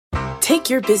Take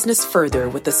your business further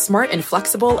with the smart and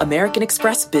flexible American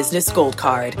Express Business Gold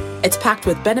Card. It's packed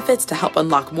with benefits to help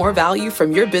unlock more value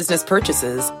from your business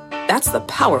purchases. That's the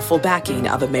powerful backing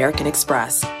of American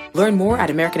Express. Learn more at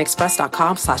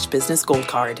americanexpress.com/business gold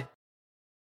card.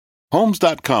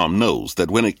 Homes.com knows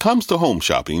that when it comes to home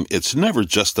shopping, it's never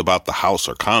just about the house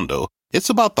or condo. It's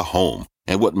about the home.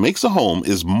 And what makes a home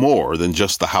is more than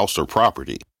just the house or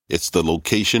property. It's the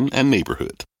location and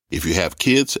neighborhood. If you have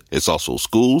kids, it's also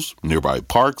schools, nearby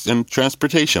parks, and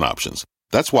transportation options.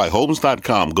 That's why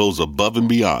Homes.com goes above and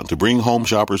beyond to bring home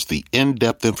shoppers the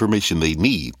in-depth information they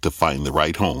need to find the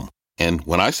right home. And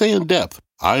when I say in-depth,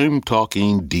 I'm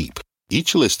talking deep.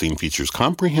 Each listing features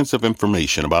comprehensive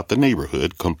information about the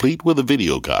neighborhood, complete with a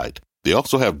video guide. They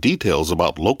also have details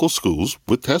about local schools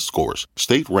with test scores,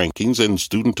 state rankings, and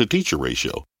student-to-teacher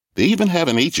ratio. They even have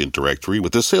an agent directory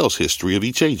with the sales history of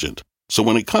each agent. So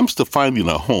when it comes to finding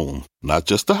a home, not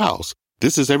just a house,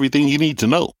 this is everything you need to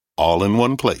know, all in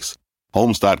one place.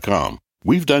 Homes.com.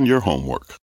 We've done your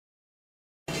homework.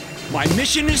 My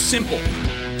mission is simple,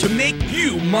 to make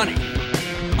you money.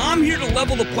 I'm here to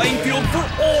level the playing field for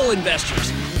all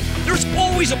investors. There's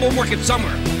always a bull market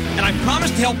somewhere, and I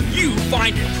promise to help you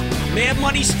find it. Mad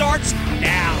Money starts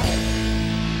now.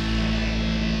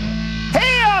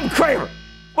 Hey, I'm Cramer.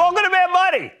 Welcome to Mad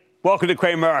Money. Welcome to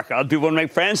Cramer America. I'll do one to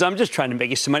make friends. I'm just trying to make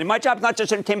you some money. My job's not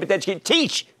just entertainment, but educate,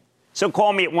 teach. So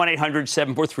call me at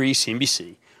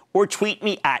 1-800-743-CNBC or tweet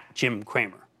me at Jim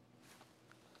Cramer.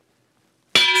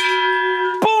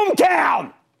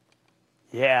 Boomtown!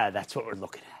 Yeah, that's what we're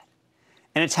looking at.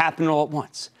 And it's happening all at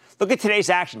once. Look at today's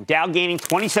action. Dow gaining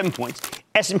 27 points,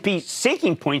 S&P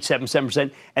sinking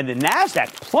 0.77%, and the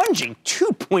Nasdaq plunging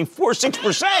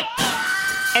 2.46%.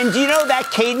 And do you know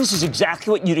that cadence is exactly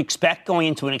what you'd expect going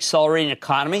into an accelerating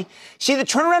economy? See, the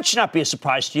turnaround should not be a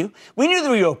surprise to you. We knew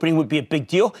the reopening would be a big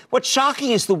deal. What's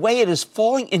shocking is the way it is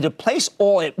falling into place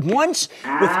all at once,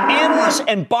 with analysts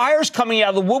and buyers coming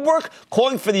out of the woodwork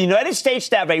calling for the United States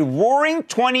to have a roaring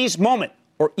 20s moment,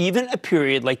 or even a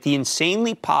period like the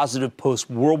insanely positive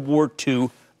post-World War II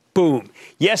boom.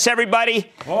 Yes, everybody,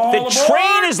 the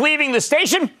train is leaving the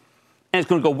station, and it's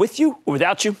going to go with you or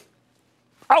without you.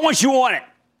 I want you on it.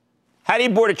 How do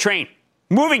you board a train?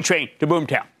 Moving train to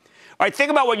Boomtown. All right, think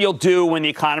about what you'll do when the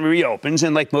economy reopens,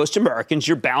 and like most Americans,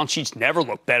 your balance sheets never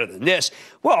look better than this.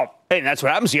 Well, hey, that's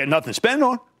what happens. You got nothing to spend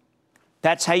on.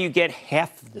 That's how you get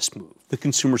half of this move, the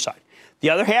consumer side.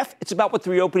 The other half, it's about what the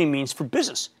reopening means for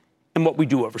business and what we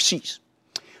do overseas.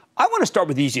 I want to start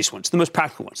with the easiest ones, the most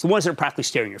practical ones, the ones that are practically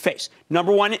staring in your face.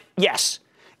 Number one, yes.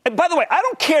 And by the way, I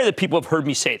don't care that people have heard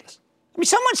me say this. I mean,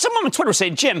 someone on Twitter was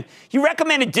saying, Jim, you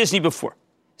recommended Disney before.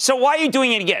 So why are you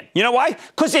doing it again? You know why?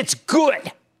 Because it's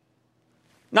good.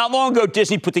 Not long ago,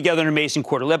 Disney put together an amazing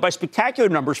quarter, led by spectacular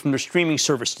numbers from their streaming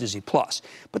service, Disney+.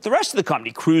 But the rest of the company,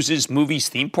 cruises, movies,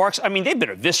 theme parks, I mean, they've been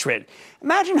eviscerated.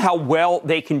 Imagine how well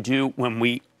they can do when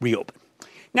we reopen.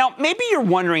 Now, maybe you're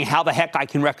wondering how the heck I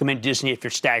can recommend Disney if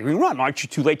you're staggering run. Aren't you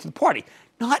too late to the party?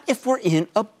 Not if we're in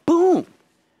a boom.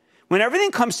 When everything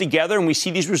comes together and we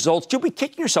see these results, you'll be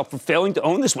kicking yourself for failing to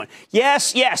own this one.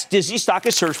 Yes, Disney stock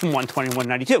has surged from 120 to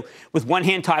 192 with one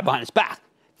hand tied behind its back.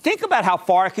 Think about how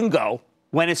far it can go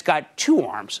when it's got two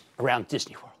arms around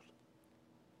Disney World.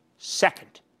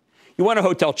 Second, you want a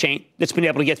hotel chain that's been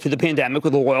able to get through the pandemic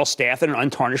with a loyal staff and an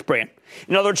untarnished brand.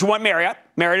 In other words, you want Marriott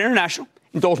International.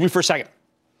 Indulge me for a second.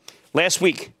 Last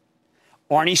week,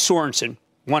 Arne Sorensen,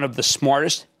 one of the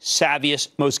smartest,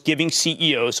 savviest, most giving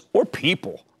CEOs or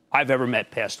people I've ever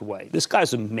met, passed away. This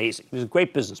guy's amazing. He's a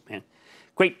great businessman,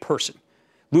 great person.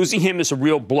 Losing him is a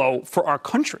real blow for our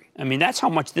country. I mean, that's how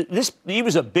much he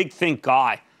was a big think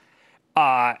guy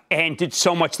and did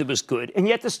so much that was good. And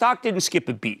yet the stock didn't skip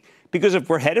a beat. Because if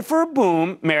we're headed for a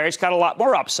boom, Marriott's got a lot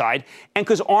more upside. And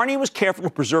because Arne was careful to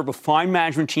preserve a fine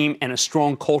management team and a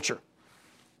strong culture.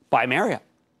 Buy Marriott.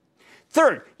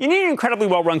 Third, you need an incredibly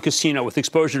well-run casino with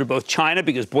exposure to both China,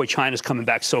 because, boy, China's coming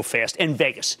back so fast, and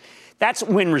Vegas. That's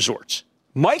Wynn Resorts.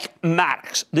 Mike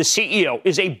Maddox, the CEO,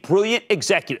 is a brilliant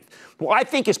executive who I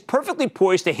think is perfectly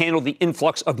poised to handle the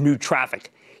influx of new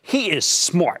traffic. He is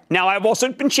smart. Now, I've also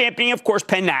been championing, of course,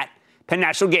 Penn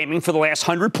National Gaming for the last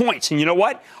 100 points. And you know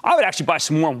what? I would actually buy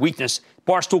some more on weakness.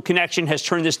 Barstool Connection has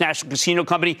turned this national casino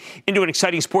company into an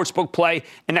exciting sportsbook play,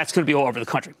 and that's going to be all over the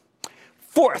country.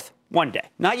 Fourth, one day.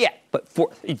 Not yet, but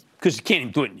fourth, because you can't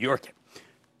even do it in New York yet.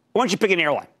 Why don't you pick an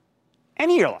airline?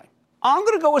 Any airline. I'm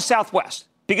going to go with Southwest,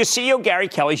 because CEO Gary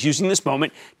Kelly's using this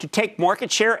moment to take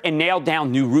market share and nail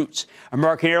down new routes.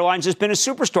 American Airlines has been a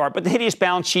superstar, but the hideous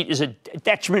balance sheet is a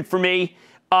detriment for me.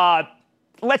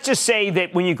 Let's just say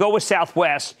that when you go with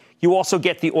Southwest, You also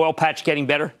get the oil patch getting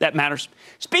better. That matters.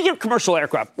 Speaking of commercial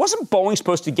aircraft, wasn't Boeing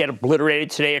supposed to get obliterated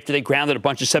today after they grounded a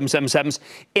bunch of 777s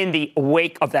in the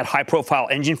wake of that high-profile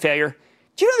engine failure?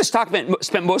 Do you know the stock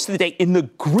spent most of the day in the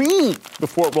green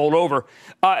before it rolled over?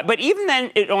 But even then,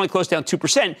 it only closed down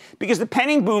 2% because the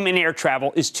pending boom in air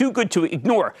travel is too good to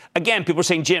ignore. Again, people are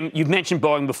saying, Jim, you've mentioned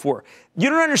Boeing before. You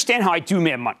don't understand how I do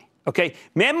Mad Money, okay?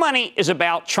 Mad Money is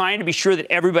about trying to be sure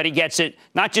that everybody gets it,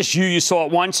 not just you saw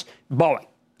it once, Boeing,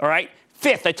 all right?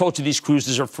 Fifth, I told you these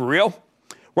cruises are for real.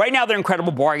 Right now, they're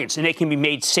incredible bargains, and they can be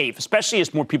made safe, especially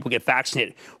as more people get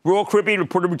vaccinated. Royal Caribbean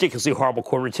reported a ridiculously horrible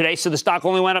quarter today, so the stock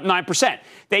only went up 9%.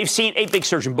 They've seen a big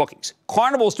surge in bookings.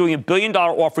 Carnival is doing $1 billion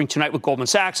offering tonight with Goldman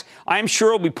Sachs. I am sure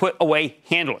it will be put away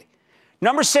handily.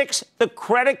 Number 6, the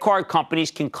credit card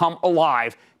companies can come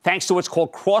alive thanks to what's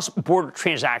called cross-border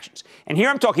transactions. And here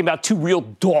I'm talking about two real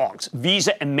dogs,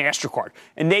 Visa and MasterCard.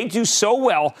 And they do so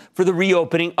well for the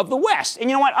reopening of the West. And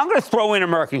you know what? I'm going to throw in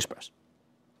American Express,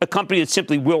 a company that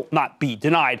simply will not be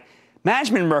denied.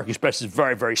 Management in American Express is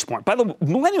very, very smart. By the way,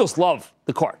 millennials love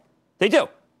the card. They do.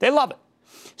 They love it.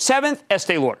 7th,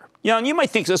 Estee Lauder. You know, and you might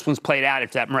think this one's played out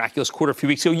after that miraculous quarter a few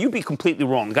weeks ago. You'd be completely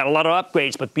wrong. Got a lot of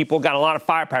upgrades, but people got a lot of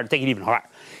firepower to take it even higher.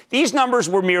 These numbers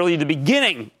were merely the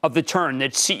beginning of the turn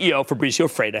that CEO Fabrizio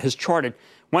Freda has charted.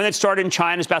 One that started in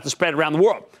China is about to spread around the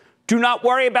world. Do not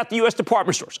worry about the U.S.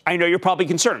 department stores. I know you're probably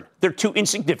concerned. They're too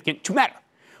insignificant to matter.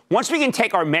 Once we can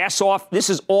take our masks off, this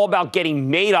is all about getting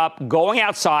made up, going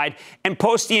outside, and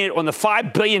posting it on the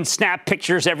 5 billion snap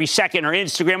pictures every second or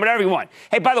Instagram, whatever you want.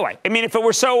 Hey, by the way, I mean, if it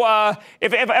were so,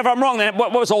 if I'm wrong, then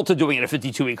what was Ulta doing at a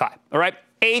 52-week high? All right?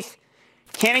 8th,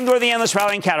 can't ignore the endless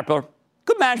rally in Caterpillar.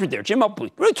 Good management there. Jim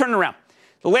Oakley really turned it around.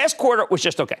 The last quarter was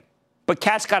just okay. But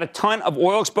Cat's got a ton of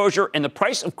oil exposure, and the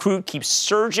price of crude keeps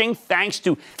surging thanks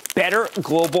to better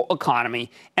global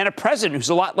economy and a president who's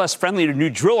a lot less friendly to new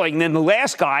drilling than the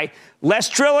last guy. Less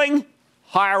drilling,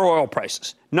 higher oil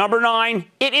prices. Number 9,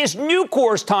 it is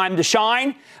Nucor's time to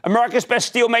shine. America's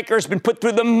best steelmaker has been put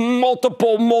through the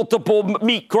multiple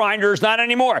meat grinders. Not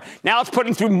anymore. Now it's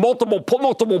putting through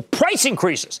multiple price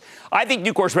increases. I think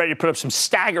Nucor's ready to put up some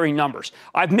staggering numbers.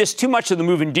 I've missed too much of the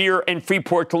move in Deere and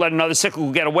Freeport to let another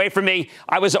cyclical get away from me.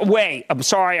 I was away. I'm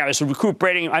sorry. I was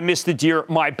recuperating. I missed the Deere.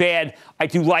 My bad. I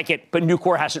do like it, but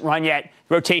Nucor hasn't run yet.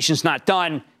 Rotation's not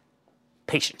done.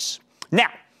 Patience. Now,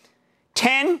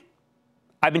 10,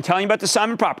 I've been telling you about the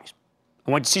Simon properties.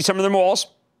 I went to see some of their malls.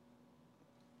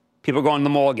 People are going to the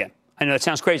mall again. I know that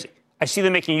sounds crazy. I see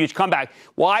them making a huge comeback.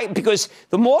 Why? Because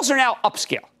the malls are now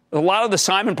upscale. A lot of the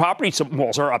Simon property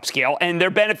malls are upscale, and they're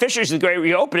beneficiaries of the great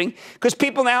reopening because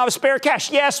people now have spare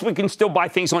cash. Yes, we can still buy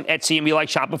things on Etsy and we like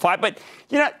Shopify, but,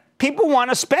 you know, people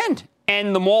want to spend,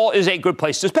 and the mall is a good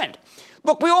place to spend.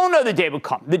 Look, we all know the day would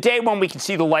come, the day when we can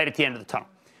see the light at the end of the tunnel.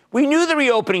 We knew the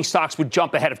reopening stocks would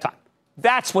jump ahead of time.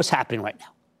 That's what's happening right now.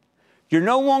 You're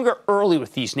no longer early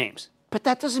with these names, but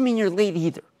that doesn't mean you're late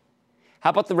either. How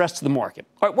about the rest of the market?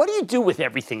 All right, what do you do with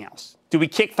everything else? Do we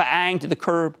kick FAANG to the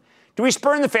curb? Do we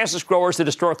spurn the fastest growers that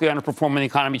historically underperform when the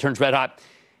economy turns red hot?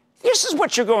 This is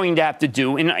what you're going to have to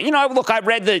do. And, you know, look, I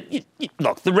read the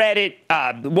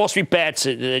Reddit, the Wall Street Bets,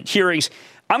 the hearings.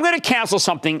 I'm going to cancel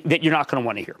something that you're not going to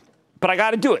want to hear. But I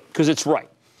got to do it because it's right.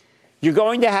 You're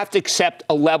going to have to accept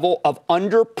a level of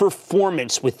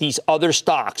underperformance with these other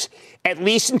stocks, at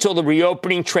least until the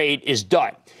reopening trade is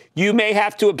done. You may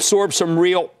have to absorb some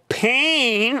real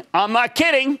pain. I'm not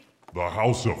kidding. The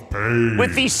house of pain.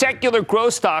 With these secular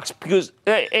growth stocks, because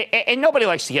and nobody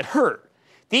likes to get hurt.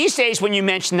 These days, when you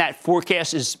mention that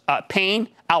forecast is pain,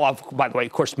 I love, by the way,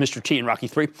 of course, Mr. T in Rocky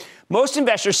III, most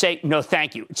investors say, no,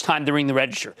 thank you. It's time to ring the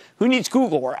register. Who needs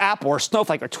Google or Apple or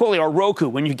Snowflake or Twilio or Roku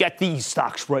when you get these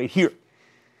stocks right here?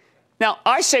 Now,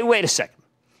 I say, wait a second.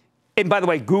 And by the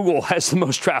way, Google has the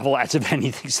most travel ads of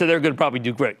anything, so they're going to probably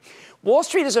do great. Wall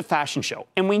Street is a fashion show,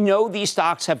 and we know these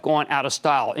stocks have gone out of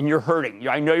style, and you're hurting.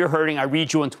 I know you're hurting. I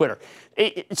read you on Twitter.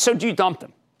 So do you dump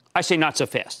them? I say not so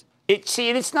fast.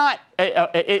 It's not.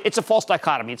 It's a false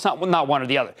dichotomy. It's not one or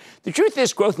the other. The truth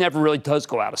is, growth never really does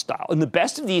go out of style, and the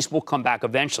best of these will come back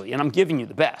eventually. And I'm giving you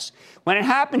the best. When it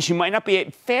happens, you might not be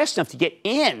fast enough to get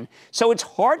in, so it's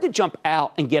hard to jump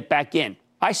out and get back in.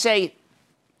 I say,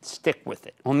 stick with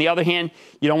it. On the other hand,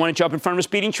 you don't want to jump in front of a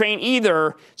speeding train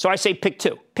either. So I say pick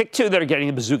two. Pick two that are getting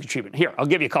the bazooka treatment. Here, I'll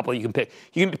give you a couple you can pick.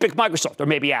 You can pick Microsoft or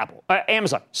maybe Apple,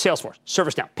 Amazon, Salesforce,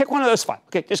 ServiceNow. Pick one of those 5.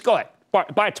 Okay, just go ahead.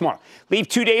 Buy it tomorrow. Leave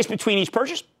 2 days between each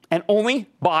purchase and only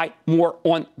buy more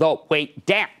on the way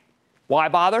down. Why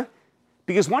bother?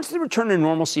 Because once the return to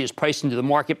normalcy is priced into the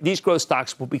market, these growth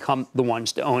stocks will become the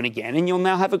ones to own again, and you'll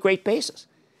now have a great basis.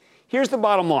 Here's the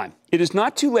bottom line. It is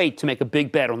not too late to make a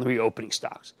big bet on the reopening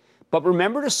stocks. But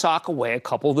remember to sock away a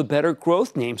couple of the better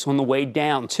growth names on the way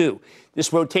down, too.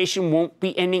 This rotation won't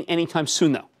be ending anytime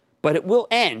soon, though. But it will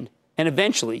end, and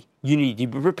eventually you need to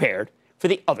be prepared for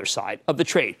the other side of the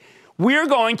trade. We're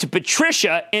going to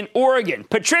Patricia in Oregon.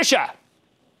 Patricia.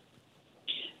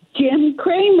 Jim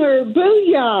Cramer,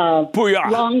 booyah. Booyah.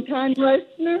 Long-time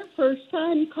listener,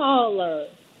 first-time caller.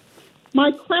 My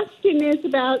question is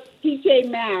about TJ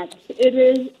Maxx.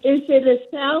 Is it a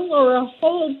sell or a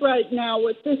hold right now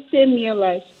with the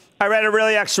stimulus? I read a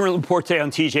really excellent report today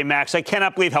on TJ Maxx. I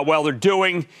cannot believe how well they're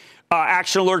doing.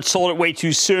 Action Alert sold it way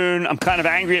too soon. I'm kind of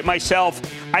angry at myself.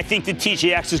 I think that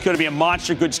TJX is going to be a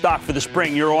monster good stock for the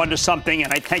spring. You're onto something,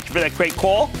 and I thank you for that great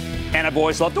call. And I've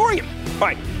always loved Oregon. All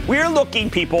right, we're looking,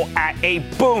 people, at a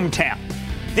boom town.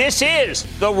 This is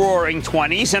the Roaring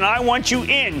 20s, and I want you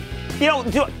in.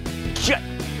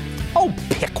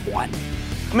 Pick one.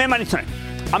 Man, money tonight.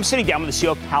 I'm sitting down with the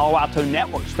CEO of Palo Alto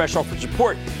Networks, fresh off its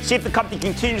report, see if the company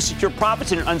continues to secure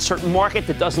profits in an uncertain market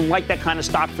that doesn't like that kind of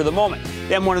stock for the moment.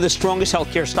 Then one of the strongest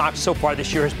healthcare stocks so far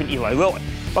this year has been Eli Lilly.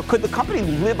 But could the company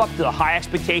live up to the high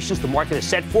expectations the market has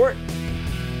set for it?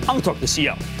 I'm going to talk to the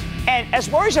CEO. And as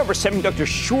worries over semiconductor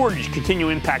shortage continue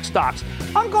to impact stocks,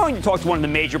 I'm going to talk to one of the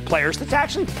major players that's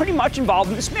actually pretty much involved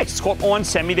in this mix. It's called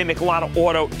onsemi. They make a lot of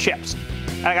auto chips.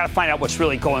 And I got to find out what's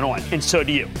really going on, and so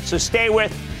do you. So stay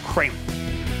with Cramer.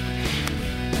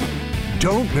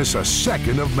 Don't miss a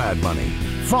second of Mad Money.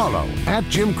 Follow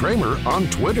 @Jim Cramer on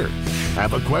Twitter.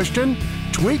 Have a question?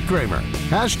 Tweet Cramer.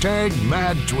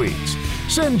 #MadTweets.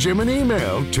 Send Jim an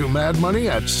email to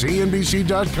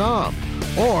madmoney@cnbc.com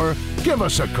or give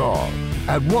us a call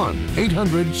at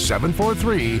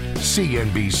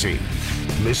 1-800-743-CNBC.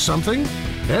 Miss something?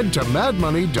 Head to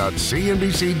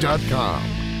madmoney.cnbc.com.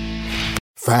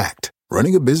 Fact.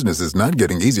 Running a business is not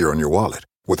getting easier on your wallet.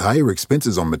 With higher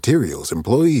expenses on materials,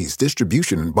 employees,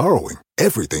 distribution, and borrowing,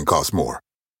 everything costs more.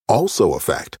 Also a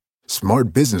fact.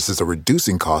 Smart businesses are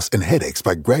reducing costs and headaches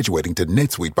by graduating to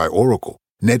NetSuite by Oracle.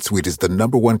 NetSuite is the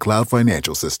 #1 cloud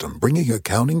financial system, bringing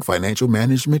accounting, financial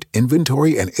management,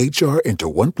 inventory, and HR into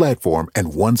one platform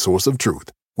and one source of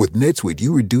truth. With NetSuite,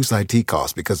 you reduce IT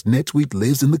costs because NetSuite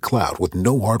lives in the cloud with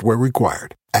no hardware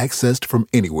required. Accessed from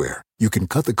anywhere, you can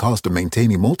cut the cost of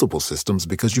maintaining multiple systems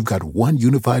because you've got one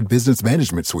unified business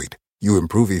management suite. You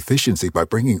improve efficiency by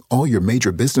bringing all your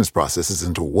major business processes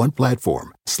into one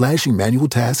platform, slashing manual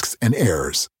tasks and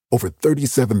errors. Over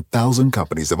 37,000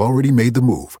 companies have already made the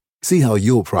move. See how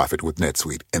you'll profit with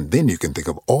NetSuite, and then you can think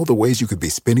of all the ways you could be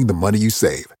spending the money you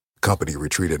save. Company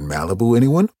retreat in Malibu,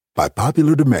 anyone? By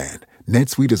popular demand,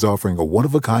 NetSuite is offering a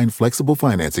one-of-a-kind flexible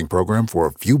financing program for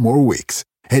a few more weeks.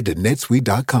 Head to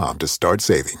netsuite.com to start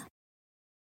saving.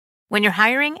 When you're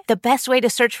hiring, the best way to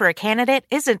search for a candidate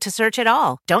isn't to search at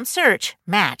all. Don't search,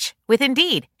 match with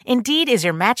Indeed. Indeed is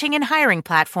your matching and hiring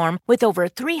platform with over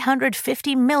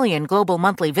 350 million global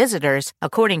monthly visitors,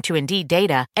 according to Indeed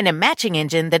data, and a matching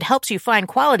engine that helps you find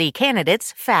quality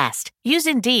candidates fast. Use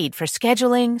Indeed for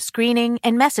scheduling, screening,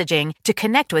 and messaging to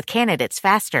connect with candidates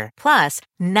faster. Plus,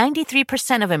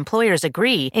 93% of employers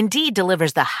agree Indeed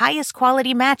delivers the highest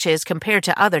quality matches compared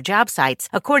to other job sites,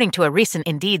 according to a recent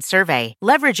Indeed survey.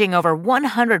 Leveraging over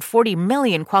 140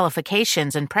 million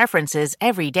qualifications and preferences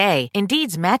every day,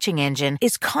 Indeed's matching engine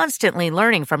is constantly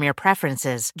learning from your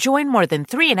preferences. Join more than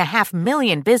 3.5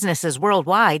 million businesses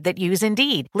worldwide that use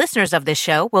Indeed. Listeners of this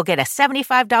show will get a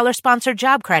 $75 sponsored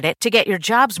job credit to get your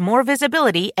jobs more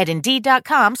visibility at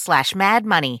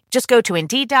Indeed.com/madmoney. Just go to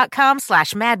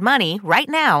Indeed.com/madmoney right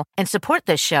now and support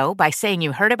this show by saying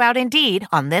you heard about Indeed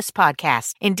on this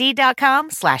podcast.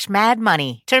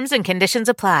 Indeed.com/madmoney. Terms and conditions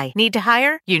apply. Need to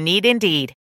hire? You need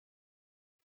Indeed.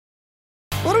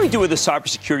 What do we do with the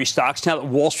cybersecurity stocks now that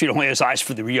Wall Street only has eyes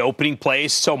for the reopening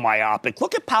plays? So myopic.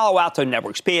 Look at Palo Alto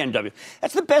Networks, PNW.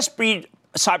 That's the best breed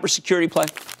cybersecurity play.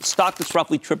 Stock that's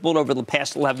roughly tripled over the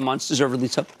past 11 months, deservedly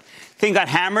so. Thing got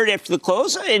hammered after the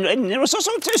close, and it was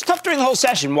tough during the whole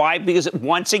session. Why? Because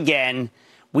once again,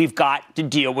 we've got to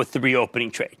deal with the reopening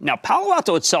trade. Now, Palo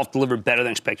Alto itself delivered better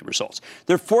than expected results.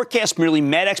 Their forecast merely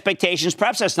met expectations.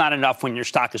 Perhaps that's not enough when your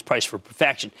stock is priced for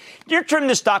perfection. Near term,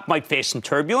 the stock might face some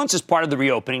turbulence as part of the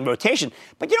reopening rotation.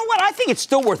 But you know what? I think it's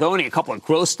still worth owning a couple of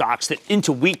growth stocks that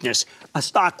into weakness, a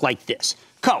stock like this.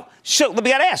 So we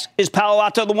got to ask, is Palo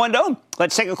Alto the one to own?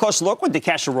 Let's take a closer look with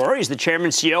Nikesh Arora. He's the chairman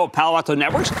and CEO of Palo Alto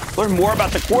Networks. Learn more about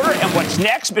the quarter and what's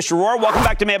next. Mr. Arora, welcome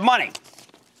back to Mad Money.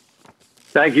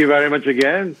 Thank you very much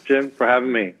again, Jim, for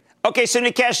having me. Okay, so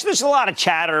Nikesh, there's a lot of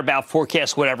chatter about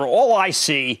forecasts, whatever. All I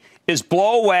see is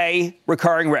blow away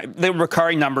the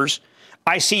recurring numbers.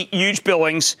 I see huge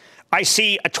billings. I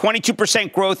see a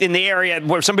 22% growth in the area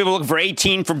where some people look for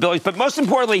 18 for billings. But most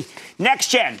importantly, next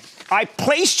gen. I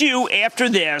placed you after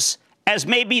this as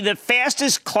maybe the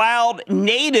fastest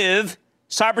cloud-native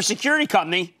cybersecurity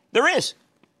company there is.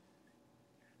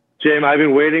 Jim, I've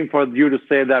been waiting for you to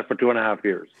say that for 2.5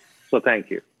 years. So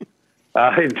thank you.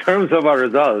 In terms of our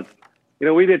results,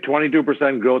 we did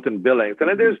 22% growth in billings.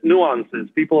 And there's nuances.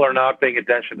 People are not paying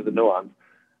attention to the nuance.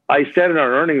 I said in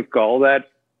our earnings call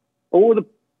that over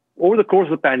the course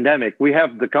of the pandemic, we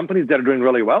have the companies that are doing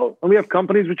really well, and we have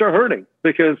companies which are hurting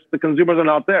because the consumers are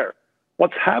not there.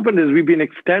 What's happened is we've been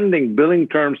extending billing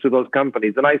terms to those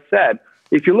companies. And I said,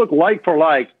 if you look like for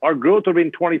like, our growth would have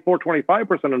been 24,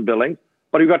 25% on billing,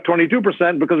 but we've got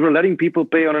 22% because we're letting people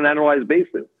pay on an annualized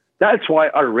basis. That's why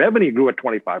our revenue grew at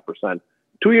 25%.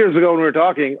 2 years ago when we were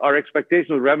talking, our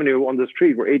expectations of revenue on the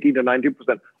street were 18 to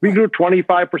 19%. We grew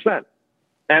 25%.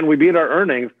 And we beat our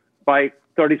earnings by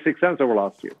 36 cents over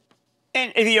last year.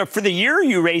 And for the year,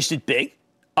 you raised it big.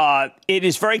 It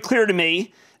is very clear to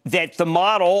me that the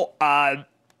model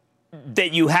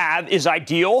that you have is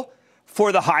ideal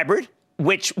for the hybrid,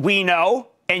 which we know,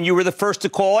 and you were the first to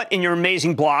call it in your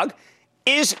amazing blog,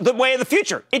 is the way of the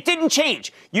future. It didn't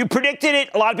change. You predicted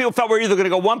it. A lot of people felt we're either going to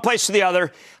go one place or the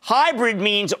other. Hybrid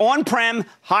means on-prem.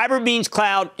 Hybrid means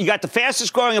cloud. You got the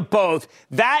fastest growing of both.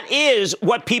 That is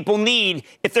what people need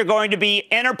if they're going to be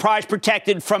enterprise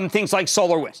protected from things like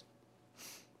SolarWinds.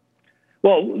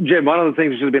 Well, Jim, one of the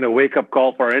things which has been a wake-up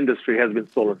call for our industry has been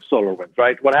SolarWinds,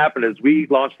 right? What happened is we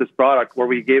launched this product where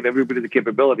we gave everybody the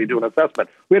capability to do an assessment.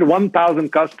 We had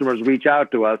 1,000 customers reach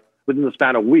out to us within the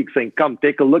span of weeks saying, come,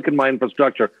 take a look at my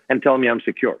infrastructure and tell me I'm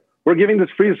secure. We're giving this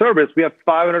free service. We have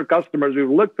 500 customers we've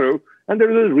looked through, and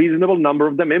there's a reasonable number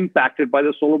of them impacted by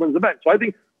the SolarWinds event. So I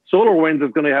think SolarWinds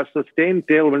is going to have sustained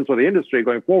tailwinds for the industry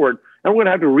going forward, and we're going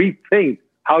to have to rethink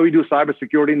how we do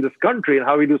cybersecurity in this country and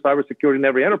how we do cybersecurity in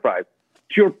every enterprise.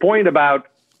 To your point about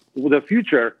the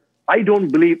future, I don't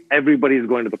believe everybody is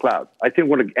going to the cloud. I think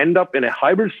we're going to end up in a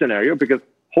hybrid scenario because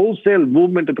wholesale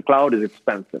movement to the cloud is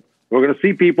expensive. We're going to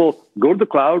see people go to the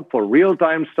cloud for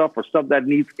real-time stuff, for stuff that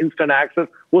needs instant access.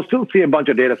 We'll still see a bunch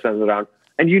of data centers around.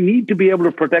 And you need to be able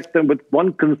to protect them with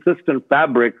one consistent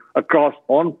fabric across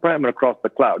on-prem and across the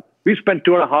cloud. We spent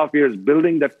 2.5 years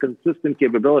building that consistent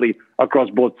capability across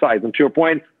both sides. And to your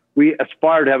point, we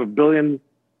aspire to have $1.15 billion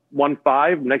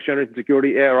next-generation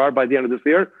security ARR by the end of this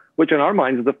year, which in our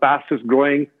minds is the fastest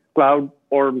growing cloud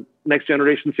or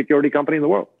next-generation security company in the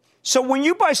world. So when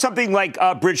you buy something like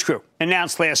Bridgecrew,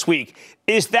 announced last week,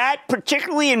 is that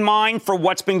particularly in mind for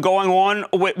what's been going on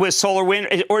with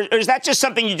SolarWinds? Or is that just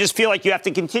something you just feel like you have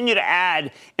to continue to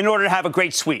add in order to have a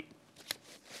great suite?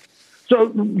 So,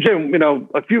 Jim,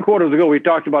 a few quarters ago, we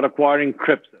talked about acquiring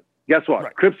Crypsis. Guess what?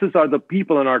 Right. Crypsis are the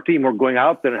people in our team who are going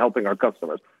out there and helping our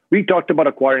customers. We talked about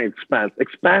acquiring Expanse.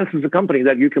 Expanse is a company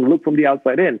that you can look from the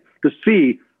outside in to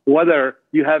see whether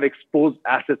you have exposed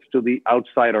assets to the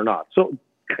outside or not. So,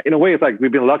 in a way, it's like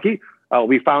we've been lucky.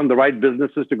 We found the right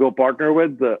businesses to go partner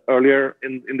with earlier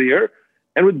in the year.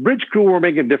 And with Bridgecrew, we're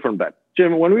making a different bet.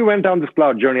 Jim, when we went down this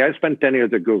cloud journey, I spent 10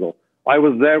 years at Google. I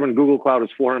was there when Google Cloud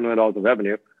was $400 million of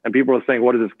revenue, and people were saying,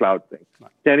 what is this cloud thing?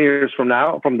 10 years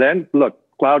from then, look,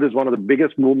 cloud is one of the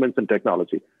biggest movements in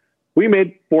technology. We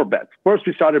made 4 bets. First,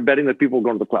 we started betting that people were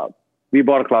going to the cloud. We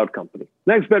bought a cloud company.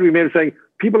 Next bet we made is saying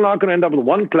people are not going to end up with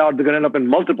one cloud. They're going to end up in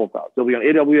multiple clouds. They'll be on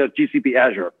AWS, GCP,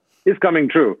 Azure. It's coming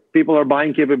true. People are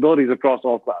buying capabilities across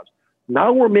all clouds.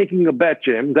 Now we're making a bet,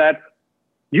 Jim, that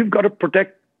you've got to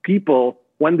protect people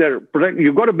when they're protecting.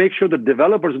 You've got to make sure the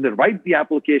developers, when they write the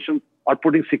applications, are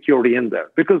putting security in there.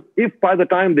 Because if by the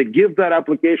time they give that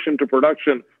application to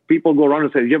production, people go around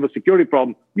and say, you have a security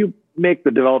problem, you make the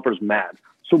developers mad.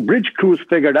 So Bridgecrew has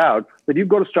figured out that you've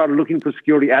got to start looking for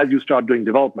security as you start doing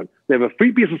development. They have a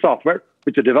free piece of software,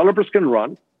 which the developers can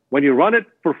run. When you run it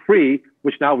for free,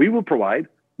 which now we will provide,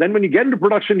 then when you get into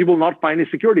production, you will not find any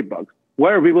security bugs,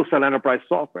 where we will sell enterprise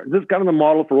software. This is kind of the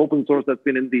model for open source that's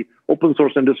been in the open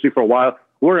source industry for a while.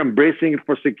 We're embracing it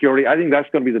for security. I think that's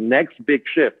going to be the next big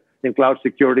shift in cloud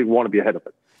security. We want to be ahead of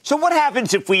it. So what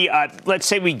happens if we, let's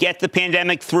say we get the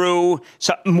pandemic through,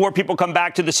 so more people come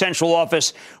back to the central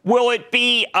office? Will it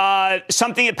be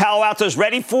something that Palo Alto is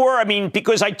ready for? I mean,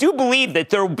 because I do believe that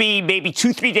there will be maybe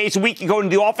 2-3 days a week you go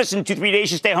into the office and 2-3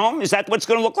 days you stay home. Is that what it's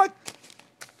going to look like?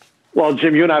 Well,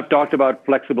 Jim, you and I have talked about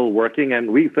flexible working,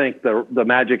 and we think the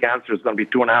magic answer is going to be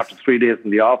 2.5 to 3 days in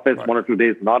the office, right. 1 or 2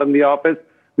 days not in the office.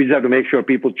 We just have to make sure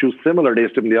people choose similar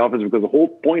days to be in the office because the whole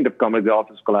point of coming to the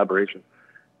office is collaboration.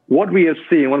 What we have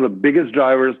seen, one of the biggest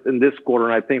drivers in this quarter,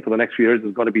 and I think for the next few years,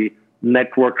 is going to be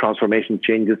network transformation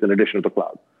changes in addition to the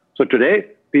cloud. So today,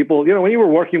 people, when you were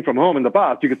working from home in the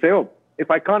past, you could say, oh, if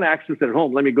I can't access it at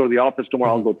home, let me go to the office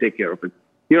tomorrow, I'll go take care of it.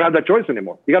 you don't have that choice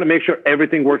anymore. You got to make sure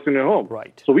everything works in your home.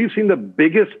 Right. So we've seen the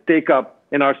biggest take up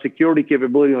in our security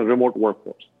capability in the remote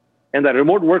workforce. And that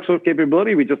remote workforce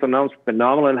capability, we just announced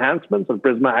phenomenal enhancements on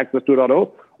Prisma Access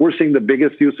 2.0. We're seeing the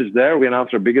biggest usage there. We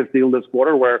announced our biggest deal this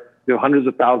quarter where we have hundreds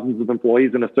of thousands of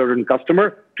employees in a certain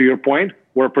customer. To your point,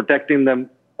 we're protecting them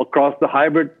across the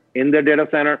hybrid, in their data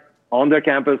center, on their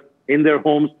campus, in their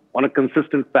homes, on a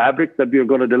consistent fabric that we are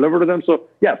going to deliver to them. So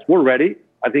yes, we're ready.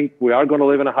 I think we are going to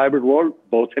live in a hybrid world,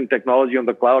 both in technology on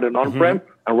the cloud and on-prem,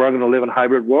 and we're going to live in a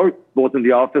hybrid world, both in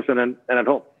the office and at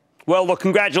home. Well, look,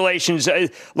 congratulations.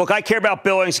 Look, I care about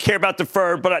billings, care about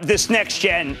deferred, but this next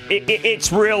gen,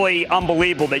 it's really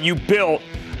unbelievable that you built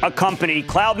a company,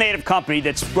 cloud-native company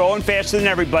that's growing faster than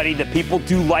everybody, that people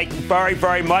do like very,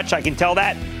 very much. I can tell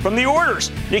that from the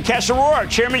orders. Nikesh Arora,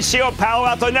 Chairman and CEO of Palo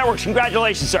Alto Networks.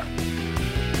 Congratulations, sir.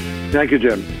 Thank you,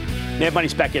 Jim. Mad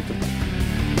Money's back in.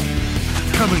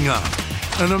 Coming up,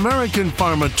 an American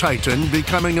pharma titan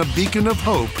becoming a beacon of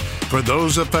hope for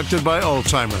those affected by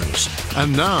Alzheimer's.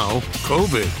 And now,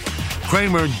 COVID.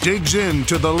 Cramer digs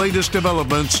into the latest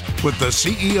developments with the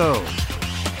CEO.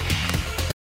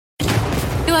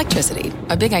 Electricity,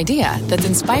 a big idea that's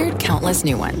inspired countless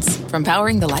new ones. From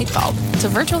powering the light bulb to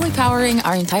virtually powering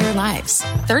our entire lives.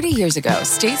 30 years ago,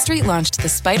 State Street launched the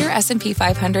Spider S&P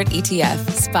 500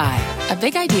 ETF, SPY. A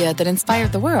big idea that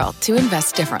inspired the world to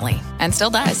invest differently. And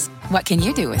still does. What can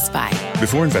you do with SPY?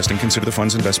 Before investing, consider the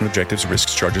fund's investment objectives,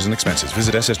 risks, charges, and expenses.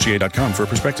 Visit ssga.com for a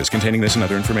prospectus containing this and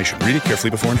other information. Read it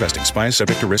carefully before investing. SPY is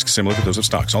subject to risks similar to those of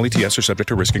stocks. All ETFs are subject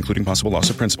to risk, including possible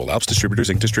loss of principal. Alps Distributors,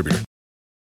 Inc. Distributor.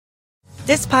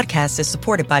 This podcast is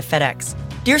supported by FedEx.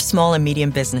 Dear small and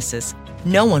medium businesses,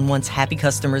 no one wants happy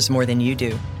customers more than you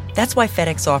do. That's why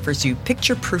FedEx offers you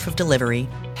picture proof of delivery,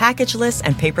 packageless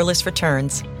and paperless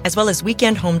returns, as well as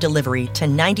weekend home delivery to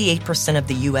 98% of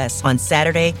the U.S. on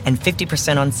Saturday and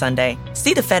 50% on Sunday.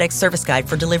 See the FedEx service guide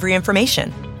for delivery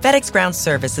information. FedEx Ground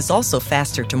service is also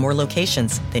faster to more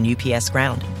locations than UPS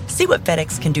Ground. See what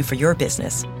FedEx can do for your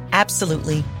business.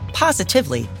 Absolutely,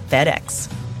 positively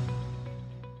FedEx.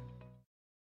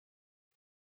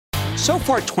 So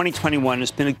far, 2021 has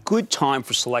been a good time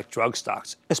for select drug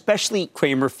stocks, especially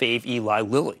Cramer fave Eli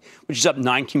Lilly, which is up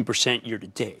 19% year to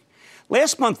date.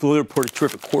 Last month, Lilly reported a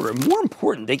terrific quarter, and more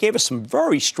important, they gave us some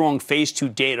very strong phase 2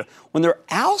 data on their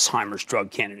Alzheimer's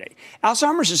drug candidate.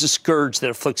 Alzheimer's is a scourge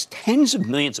that afflicts tens of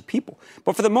millions of people,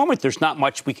 but for the moment, there's not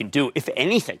much we can do, if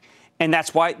anything. And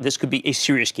that's why this could be a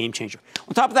serious game changer.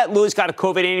 On top of that, Lilly's got a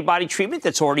COVID antibody treatment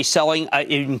that's already selling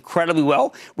incredibly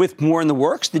well, with more in the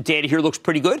works. The data here looks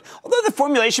pretty good, although the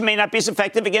formulation may not be as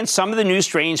effective against some of the new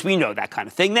strains. We know that kind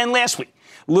of thing. Then last week,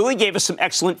 Lilly gave us some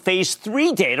excellent phase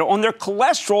 3 data on their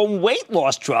cholesterol and weight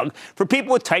loss drug for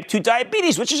people with type 2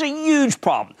 diabetes, which is a huge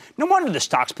problem. No wonder the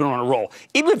stock's been on a roll,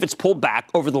 even if it's pulled back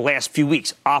over the last few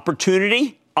weeks.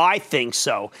 Opportunity? I think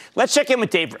so. Let's check in with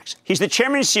Dave Ricks. He's the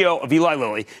chairman and CEO of Eli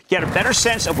Lilly. Get a better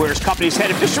sense of where his company is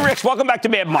headed. Mr. Ricks, welcome back to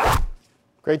Mad Money.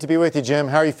 Great to be with you, Jim.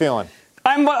 How are you feeling?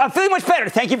 I'm feeling much better.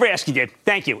 Thank you for asking, Dave.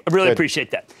 Thank you. I really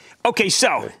appreciate that. Okay,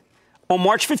 so on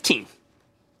March 15th,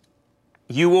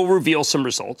 you will reveal some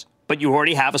results, but you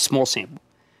already have a small sample,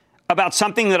 about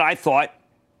something that I thought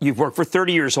you've worked for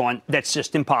 30 years on that's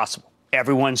just impossible.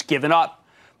 Everyone's given up.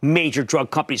 Major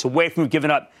drug companies away from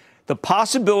giving up. The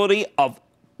possibility of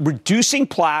reducing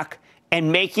plaque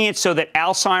and making it so that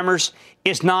Alzheimer's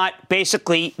is not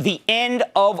basically the end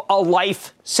of a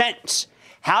life sentence.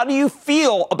 How do you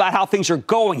feel about how things are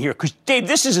going here? Because, Dave,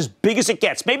 this is as big as it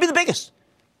gets, maybe the biggest.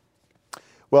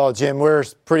 Well, Jim, we're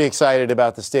pretty excited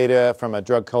about this data from a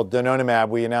drug called donanemab.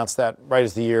 We announced that right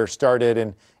as the year started.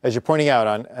 And as you're pointing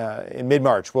out, in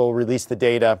mid-March, we'll release the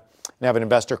data and have an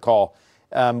investor call.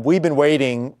 We've been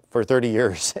waiting for 30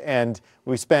 years, and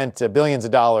we spent billions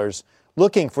of dollars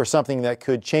looking for something that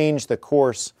could change the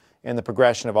course and the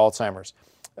progression of Alzheimer's.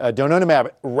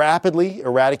 Donanemab rapidly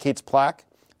eradicates plaque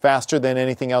faster than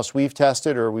anything else we've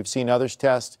tested or we've seen others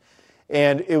test.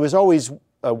 And it was always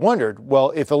wondered,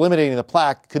 well, if eliminating the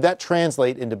plaque, could that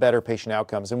translate into better patient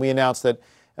outcomes? And we announced that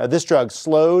this drug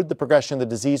slowed the progression of the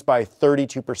disease by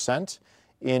 32%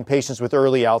 in patients with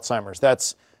early Alzheimer's.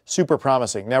 That's super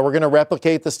promising. Now, we're going to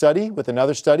replicate the study with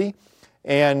another study.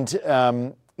 And,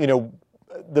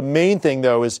 the main thing,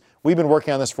 though, is we've been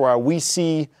working on this for a while. We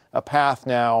see a path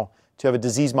now to have a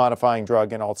disease-modifying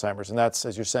drug in Alzheimer's. And that's,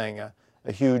 as you're saying, a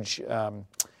huge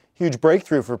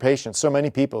breakthrough for patients, so many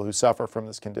people who suffer from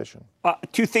this condition.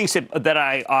 Two things that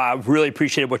I really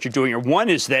appreciated what you're doing here. One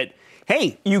is that,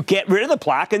 hey, you get rid of the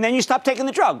plaque and then you stop taking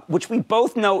the drug, which we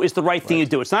both know is the right thing to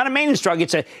do. It's not a maintenance drug.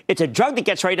 It's a drug that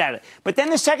gets right at it. But then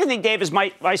the second thing, Dave, is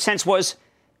my sense was,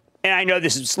 and I know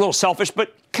this is a little selfish,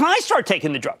 but can I start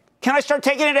taking the drug? can I start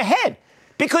taking it ahead?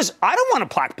 Because I don't want a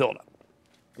plaque buildup.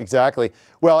 Exactly.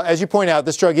 Well, as you point out,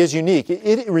 this drug is unique.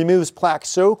 It removes plaque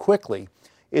so quickly,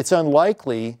 it's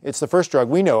unlikely, it's the first drug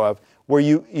we know of, where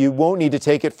you won't need to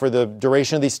take it for the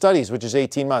duration of these studies, which is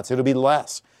 18 months. It'll be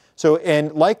less. So,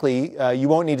 and likely, you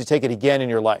won't need to take it again in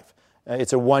your life.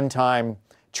 It's a one-time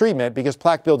treatment because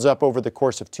plaque builds up over the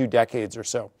course of 2 decades or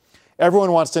so.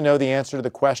 Everyone wants to know the answer to the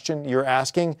question you're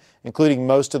asking, including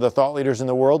most of the thought leaders in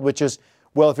the world, which is,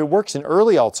 well, if it works in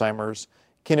early Alzheimer's,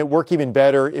 can it work even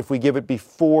better if we give it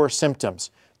before symptoms?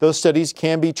 Those studies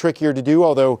can be trickier to do,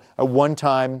 although a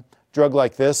one-time drug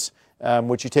like this,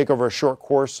 which you take over a short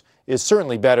course, is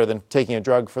certainly better than taking a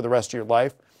drug for the rest of your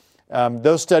life.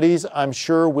 Those studies, I'm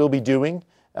sure, we'll be doing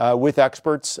with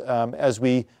experts as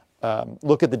we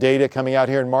look at the data coming out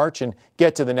here in March and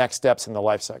get to the next steps in the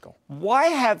life cycle. Why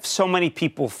have so many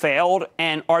people failed?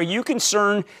 And are you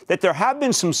concerned that there have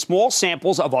been some small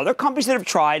samples of other companies that have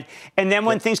tried, and then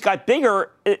when things got bigger,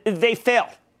 they failed?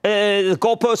 The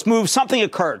goalpost moved, something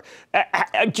occurred.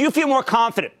 Do you feel more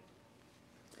confident?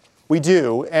 We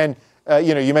do. And,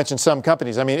 you mentioned some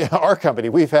companies. I mean, our company,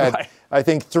 we've had, I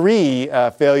think, 3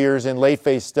 failures in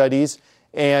late-phase studies.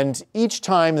 And each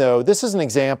time, though, this is an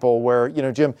example where,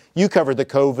 Jim, you covered the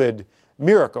COVID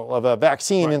miracle of a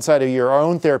vaccine inside of a year, our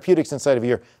own therapeutics inside of a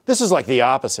year. This is like the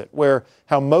opposite, where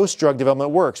how most drug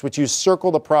development works, which you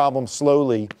circle the problem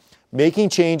slowly, making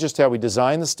changes to how we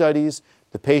design the studies,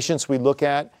 the patients we look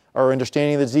at, our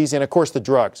understanding of the disease, and, of course, the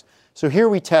drugs. So here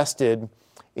we tested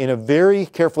in a very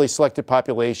carefully selected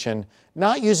population,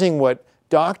 not using what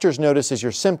doctors notice as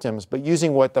your symptoms, but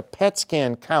using what the PET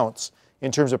scan counts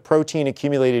in terms of protein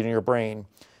accumulated in your brain.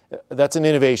 That's an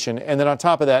innovation. And then on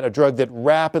top of that, a drug that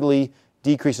rapidly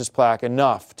decreases plaque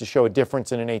enough to show a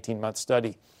difference in an 18-month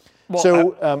study.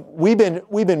 Well, we've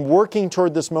been working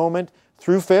toward this moment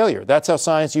through failure. That's how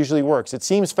science usually works. It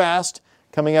seems fast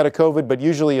coming out of COVID, but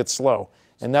usually it's slow.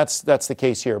 And that's the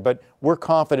case here. But we're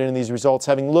confident in these results,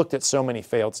 having looked at so many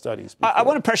failed studies before. I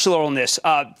want to press you a little on this.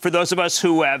 For those of us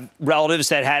who have relatives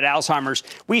that had Alzheimer's,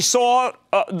 we saw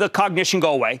the cognition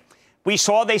go away. We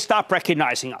saw they stopped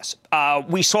recognizing us.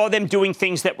 We saw them doing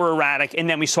things that were erratic, and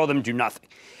then we saw them do nothing.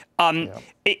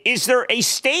 Is there a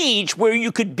stage where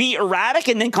you could be erratic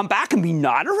and then come back and be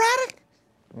not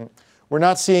erratic? We're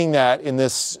not seeing that in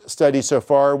this study so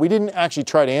far. We didn't actually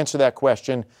try to answer that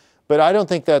question, but I don't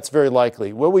think that's very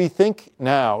likely. What we think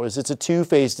now is it's a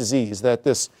 2-phase disease, that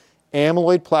this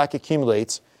amyloid plaque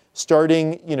accumulates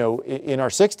starting, in our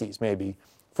 60s maybe,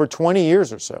 for 20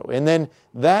 years or so. And then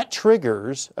that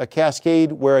triggers a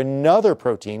cascade where another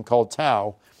protein called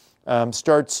tau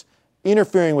starts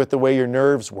interfering with the way your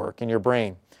nerves work in your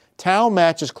brain. Tau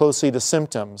matches closely to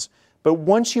symptoms, but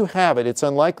once you have it, it's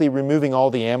unlikely removing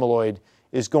all the amyloid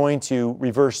is going to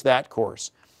reverse that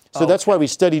course. So that's why we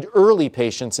studied early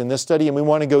patients in this study, and we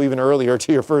want to go even earlier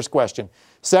to your first question.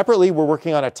 Separately, we're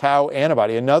working on a tau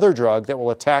antibody, another drug that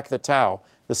will attack the tau,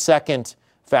 the second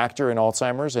factor in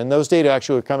Alzheimer's, and those data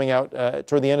actually are coming out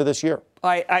toward the end of this year.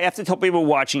 I have to tell people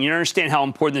watching, you understand how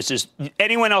important this is.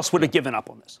 Anyone else would have given up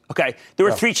on this, okay? There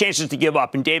were 3 chances to give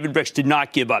up, and David Ricks did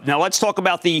not give up. Now, let's talk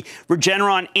about the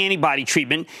Regeneron antibody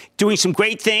treatment. Doing some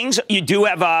great things. You do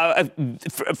have,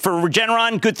 for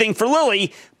Regeneron, good thing for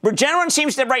Lilly. Regeneron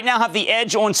seems to right now have the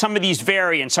edge on some of these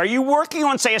variants. Are you working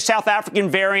on, say, a South African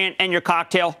variant and your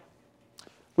cocktail?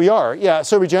 We are, yeah.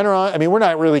 So Regeneron, we're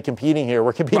not really competing here.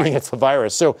 We're competing against the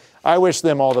virus. So I wish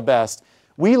them all the best.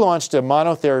 We launched a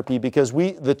monotherapy because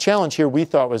the challenge here we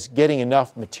thought was getting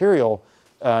enough material,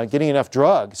 getting enough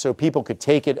drug so people could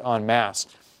take it en masse.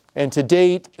 And to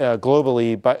date,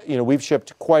 globally, we've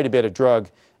shipped quite a bit of drug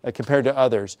compared to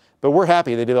others. But we're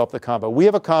happy they developed the combo. We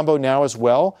have a combo now as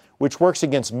well, which works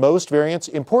against most variants.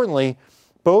 Importantly,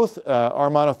 both our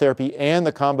monotherapy and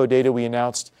the combo data we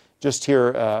announced just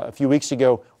here a few weeks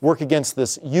ago work against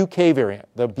this UK variant,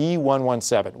 the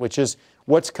B117, which is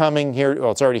what's coming here. Well,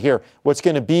 it's already here. What's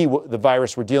going to be the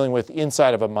virus we're dealing with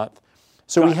inside of a month.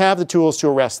 So we have the tools to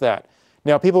arrest that.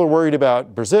 Now, people are worried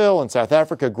about Brazil and South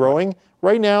Africa growing.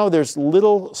 Right now, there's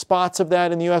little spots of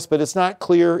that in the U.S., but it's not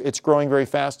clear it's growing very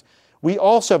fast. We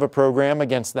also have a program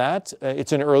against that.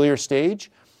 It's an earlier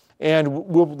stage, and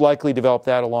we'll likely develop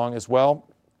that along as well.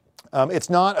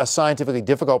 It's not a scientifically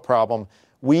difficult problem.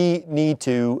 We need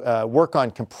to work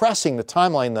on compressing the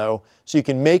timeline, though, so you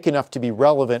can make enough to be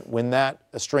relevant when that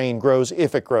strain grows,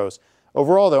 if it grows.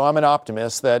 Overall, though, I'm an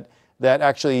optimist that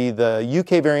actually the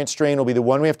UK variant strain will be the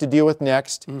one we have to deal with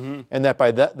next, and that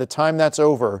by the time that's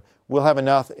over, we'll have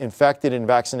enough infected and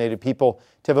vaccinated people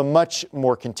to have a much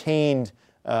more contained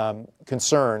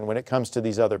concern when it comes to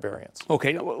these other variants.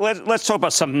 Okay, let's talk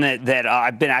about something that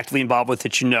I've been actively involved with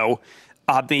that you know.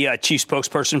 the chief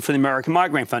spokesperson for the American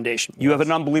Migraine Foundation. You have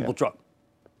an unbelievable drug,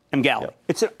 Emgality. Yep.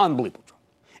 It's an unbelievable drug.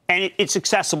 And it's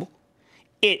accessible.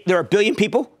 There are a billion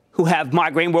people who have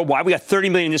migraine worldwide. We got 30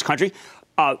 million in this country.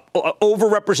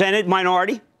 Overrepresented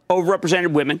minority,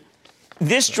 overrepresented women.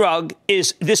 This drug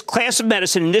is, this class of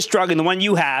medicine, and this drug and the one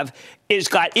you have, is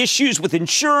got issues with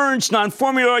insurance,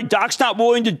 non-formulary, docs not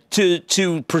willing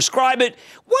to prescribe it.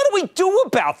 What do we do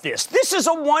about this? This is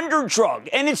a wonder drug,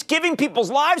 and it's giving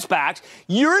people's lives back.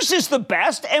 Yours is the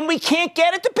best, and we can't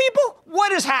get it to people?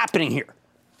 What is happening here?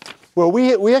 Well,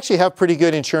 we actually have pretty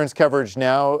good insurance coverage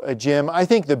now, Jim. I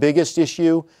think the biggest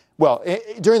issue,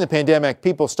 during the pandemic,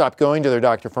 people stopped going to their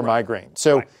doctor for migraine.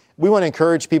 So we want to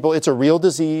encourage people. It's a real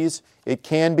disease. It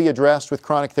can be addressed with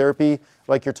chronic therapy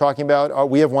like you're talking about.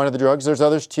 We have one of the drugs. There's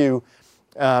others too.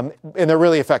 And they're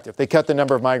really effective. They cut the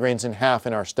number of migraines in half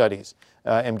in our studies.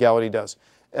 Emgality does,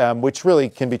 which really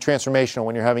can be transformational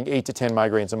when you're having 8 to 10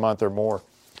 migraines a month or more.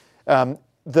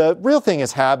 The real thing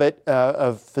is habit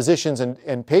of physicians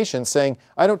and patients saying,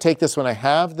 I don't take this when I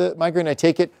have the migraine. I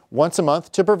take it once a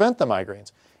month to prevent the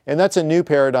migraines. And that's a new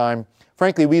paradigm.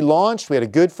 Frankly, we had a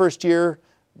good first year.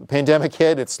 The pandemic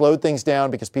hit. It slowed things down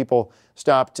because people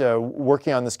stopped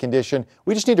working on this condition.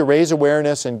 We just need to raise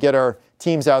awareness and get our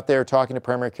teams out there talking to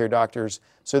primary care doctors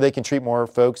so they can treat more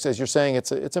folks. As you're saying,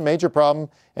 it's a major problem,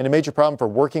 and a major problem for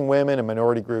working women and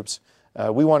minority groups.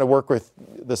 We want to work with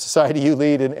the society you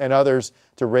lead and others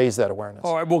to raise that awareness.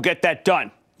 All right, we'll get that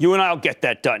done. You and I will get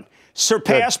that done.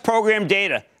 Surpass program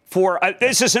data.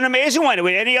 This is an amazing one.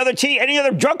 Any other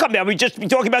drug company? We just be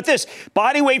talking about this.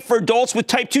 Body weight for adults with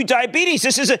type 2 diabetes.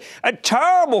 This is a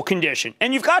terrible condition,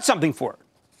 and you've got something for it.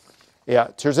 Yeah,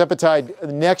 tirzepatide,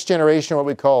 the next generation, what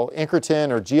we call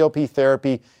incretin or GLP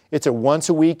therapy. It's a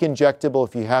once-a-week injectable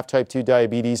if you have type 2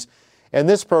 diabetes. And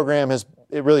this program has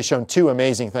really shown two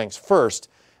amazing things. First,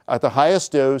 at the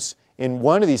highest dose in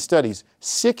one of these studies,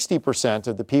 60%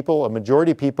 of the people, a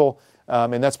majority of people,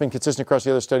 and that's been consistent across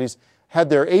the other studies, had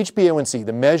their HbA1c,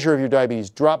 the measure of your diabetes,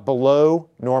 drop below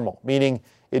normal, meaning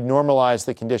it normalized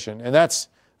the condition. And that's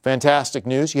fantastic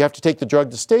news. You have to take the drug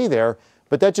to stay there,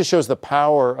 but that just shows the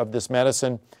power of this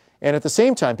medicine. And at the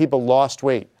same time, people lost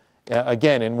weight.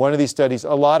 Again, in one of these studies,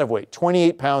 a lot of weight,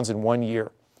 28 pounds in 1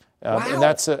 year. Wow. And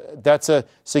that's a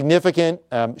significant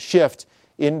shift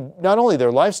in not only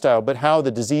their lifestyle, but how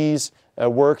the disease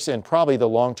works and probably the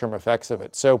long-term effects of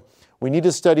it. So we need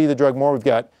to study the drug more. We've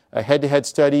got a head-to-head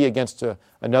study against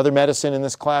another medicine in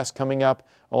this class coming up,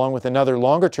 along with another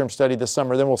longer-term study this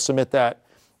summer. Then we'll submit that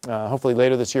hopefully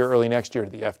later this year, early next year to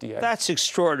the FDA. That's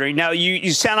extraordinary. Now,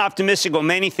 you sound optimistic on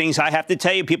many things. I have to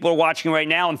tell you, people are watching right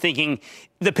now and thinking,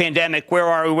 the pandemic, where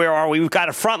are we? We've got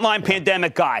a frontline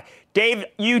pandemic guy. Dave,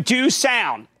 you do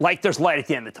sound like there's light at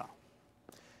the end of the tunnel.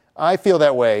 I feel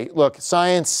that way. Look,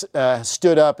 science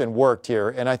stood up and worked here,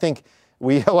 and I think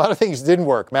a lot of things didn't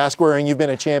work. Mask wearing, you've been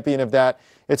a champion of that.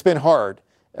 It's been hard,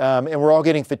 and we're all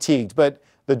getting fatigued. But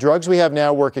the drugs we have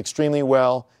now work extremely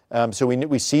well. So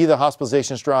we see the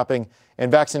hospitalizations dropping, and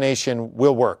vaccination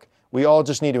will work. We all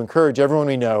just need to encourage everyone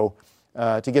we know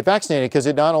to get vaccinated because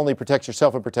it not only protects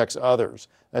yourself, it protects others.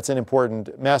 That's an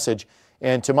important message.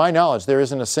 And to my knowledge, there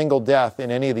isn't a single death in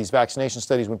any of these vaccination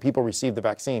studies when people receive the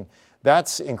vaccine.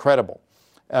 That's incredible.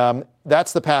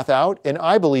 That's the path out. And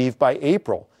I believe by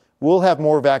April, we'll have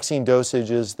more vaccine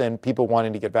dosages than people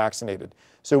wanting to get vaccinated.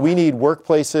 So we need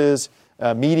workplaces,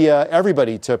 media,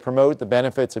 everybody to promote the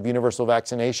benefits of universal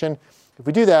vaccination. If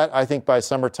we do that, I think by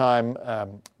summertime,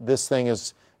 this thing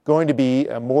is going to be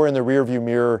more in the rearview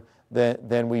mirror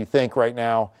than we think right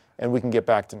now, and we can get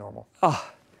back to normal. Oh,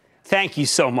 thank you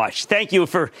so much. Thank you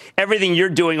for everything you're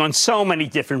doing on so many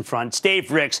different fronts.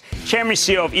 Dave Ricks, Chairman and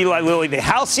CEO of Eli Lilly, the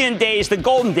halcyon days, the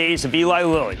golden days of Eli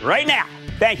Lilly, right now.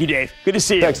 Thank you, Dave. Good to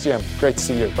see you. Thanks, Jim. Great to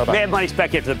see you. Bye-bye. Mad Money's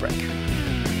back after the break.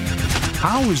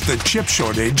 How is the chip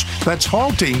shortage that's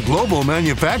halting global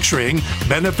manufacturing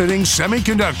benefiting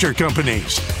semiconductor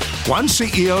companies? One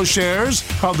CEO shares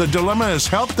how the dilemma has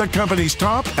helped the company's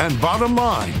top and bottom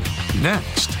line.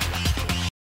 Next.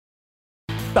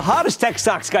 The hottest tech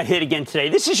stocks got hit again today.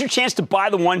 This is your chance to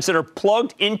buy the ones that are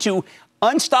plugged into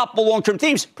unstoppable long-term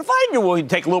themes, provided you're willing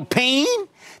to take a little pain.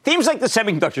 Themes like the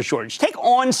semiconductor shortage. Take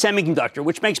On Semiconductor,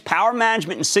 which makes power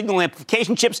management and signal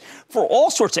amplification chips for all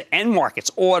sorts of end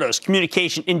markets, autos,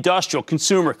 communication, industrial,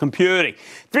 consumer, computing.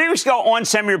 3 weeks ago, On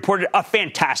Semi reported a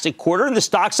fantastic quarter, and the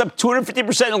stock's up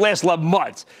 250% in the last 11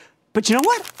 months. But you know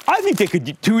what? I think they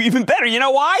could do even better. You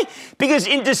know why? Because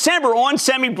in December,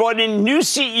 onsemi brought in new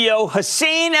CEO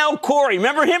Hussein El-Khoury.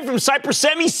 Remember him from Cypress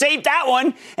Semi? Saved that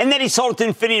one. And then he sold it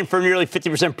to Infineon for nearly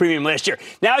 50% premium last year.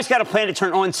 Now he's got a plan to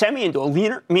turn onsemi into a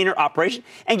leaner, meaner operation.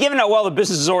 And given how well the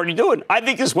business is already doing, I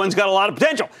think this one's got a lot of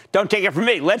potential. Don't take it from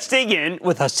me. Let's dig in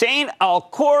with Hussein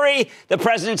El-Khoury, the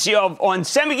president and CEO of On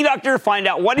Semiconductor, find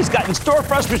out what he's got in store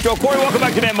for us. Mr. El-Khoury, welcome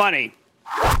back to Mad Money.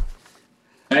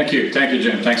 Thank you,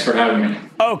 Jim. Thanks for having me.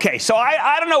 Okay, so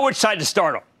I don't know which side to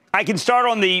start on. I can start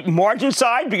on the margin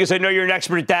side because I know you're an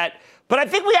expert at that. But I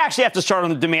think we actually have to start on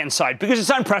the demand side because it's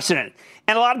unprecedented.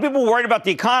 And a lot of people are worried about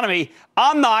the economy.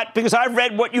 I'm not because I've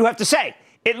read what you have to say.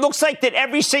 It looks like that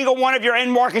every single one of your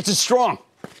end markets is strong.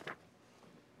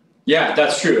 Yeah,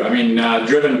 that's true. I mean,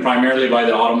 driven primarily by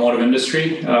the automotive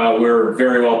industry, we're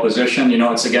very well positioned. You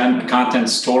know, it's, again, a content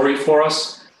story for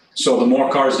us. So the more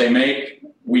cars they make,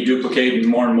 we duplicate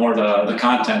more and more the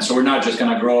content. So we're not just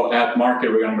going to grow at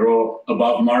market. We're going to grow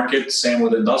above market. Same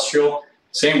with industrial.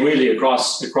 Same really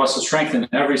across the strength in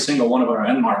every single one of our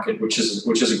end market, which is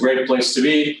a great place to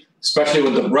be, especially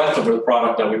with the breadth of the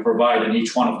product that we provide in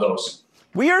each one of those.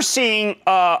 We are seeing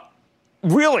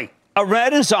really a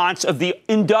renaissance of the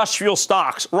industrial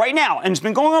stocks right now, and it's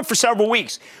been going on for several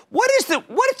weeks.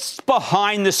 What's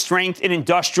behind the strength in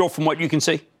industrial from what you can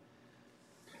see?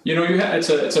 You know, it's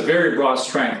a very broad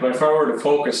strength, but if I were to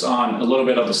focus on a little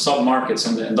bit of the sub-markets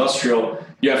in the industrial,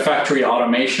 you have factory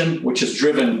automation, which is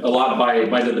driven a lot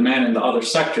by the demand in the other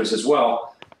sectors as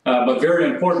well. But very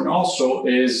important also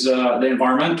is the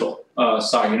environmental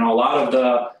side. You know, a lot of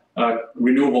the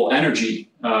renewable energy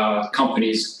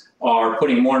companies are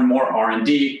putting more and more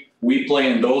R&D. We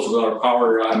play in those with our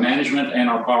power management and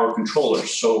our power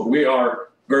controllers. So we are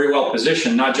very well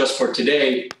positioned, not just for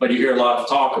today, but you hear a lot of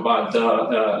talk about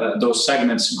those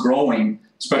segments growing,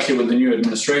 especially with the new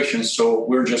administration. So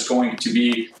we're just going to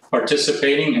be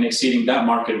participating and exceeding that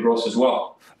market growth as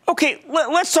well. Okay,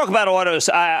 let's talk about autos.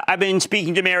 I've been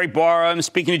speaking to Mary Barra. I'm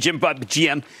speaking to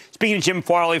GM, speaking to Jim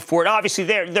Farley Ford. Obviously,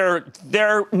 they're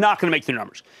not going to make their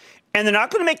numbers. And they're not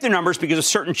going to make their numbers because of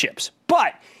certain chips.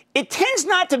 But it tends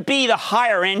not to be the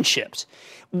higher-end chips.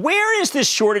 Where is this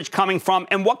shortage coming from,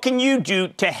 and what can you do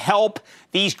to help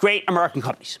these great American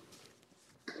companies?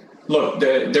 Look,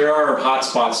 there are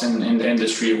hotspots in the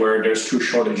industry where there's true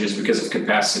shortages because of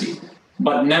capacity.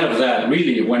 But none of that,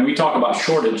 really, when we talk about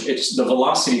shortage, it's the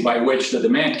velocity by which the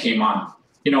demand came on.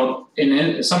 You know, in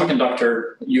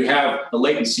semiconductor, you have a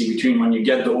latency between when you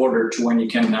get the order to when you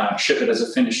can ship it as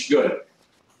a finished good.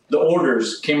 The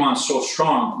orders came on so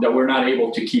strong that we're not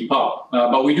able to keep up.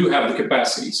 But we do have the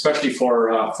capacity, especially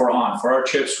for our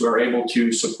chips. We're able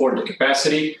to support the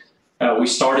capacity. We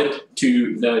started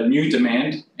to the new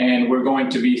demand, and we're going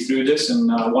to be through this in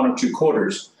 1 or 2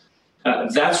 quarters.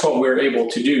 That's what we're able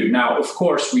to do. Now, of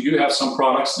course, we do have some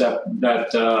products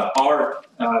that are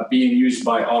being used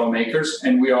by automakers,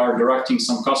 and we are directing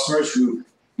some customers who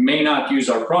may not use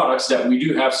our products, that we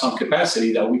do have some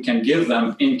capacity that we can give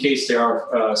them in case they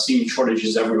are seeing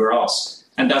shortages everywhere else.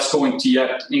 And that's going to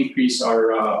yet increase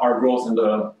our growth in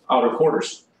the outer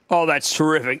quarters. Oh, that's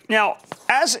terrific. Now,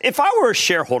 if I were a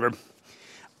shareholder,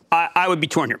 I would be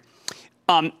torn here.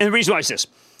 And the reason why is this.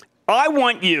 I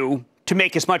want you to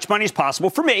make as much money as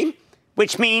possible for me,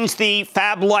 which means the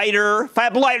fab lighter,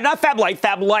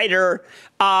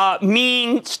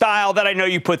 mean style that I know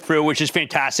you put through, which is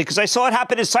fantastic, because I saw it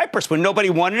happen in Cyprus when nobody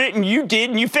wanted it, and you did,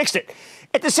 and you fixed it.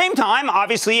 At the same time,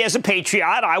 obviously, as a patriot,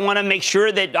 I want to make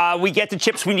sure that we get the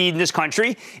chips we need in this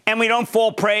country, and we don't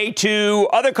fall prey to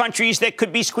other countries that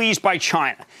could be squeezed by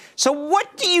China. So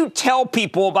what do you tell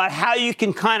people about how you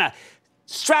can kind of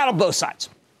straddle both sides?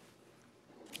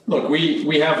 Look,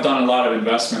 we have done a lot of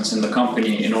investments in the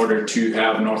company in order to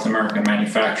have North American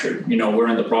manufactured. You know, we're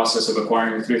in the process of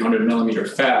acquiring a 300 millimeter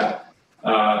fab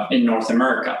in North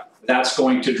America. That's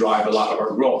going to drive a lot of our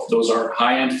growth. Those are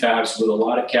high-end fabs with a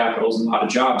lot of capitals and a lot of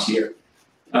jobs here.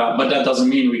 But that doesn't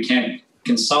mean we can't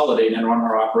consolidate and run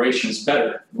our operations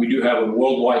better. We do have a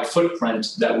worldwide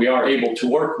footprint that we are able to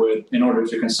work with in order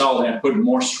to consolidate and put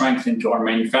more strength into our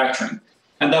manufacturing.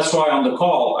 And that's why on the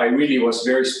call, I really was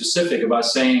very specific about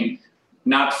saying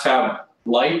not fab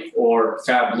light or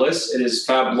fabless, it is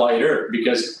fab lighter,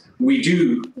 because we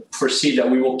do foresee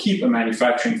that we will keep a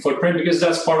manufacturing footprint because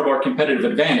that's part of our competitive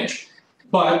advantage.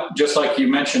 But just like you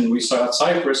mentioned, we saw at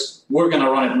Cyprus, we're going to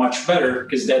run it much better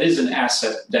because that is an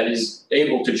asset that is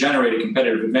able to generate a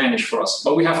competitive advantage for us.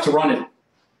 But we have to run it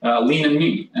lean and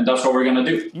mean, and that's what we're going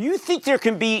to do. You think there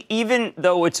can be, even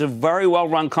though it's a very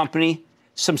well-run company,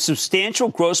 some substantial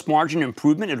gross margin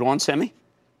improvement at onsemi?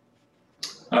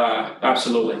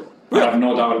 Absolutely. Really? I have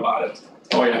no doubt about it.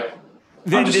 Oh, yeah.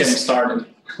 I'm just getting started.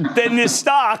 Then this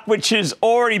stock, which has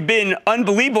already been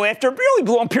unbelievable after a really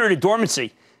long period of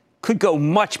dormancy, could go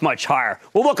much, much higher.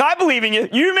 Well, look, I believe in you.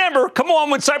 You remember, come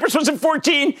on, when Cypress was at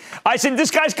 14, I said,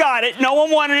 this guy's got it. No one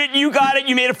wanted it. You got it.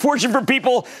 You made a fortune for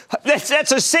people. That's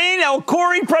a saying. El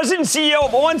Corey, president and CEO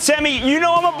of onsemi. You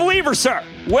know I'm a believer, sir.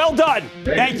 Well done.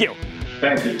 Thank you.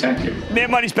 Thank you. Thank you. Mad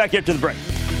Money's back after the break.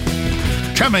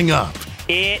 Coming up,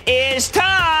 it is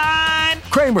time.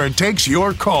 Cramer takes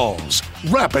your calls.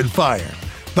 Rapid fire.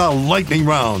 The lightning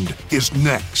round is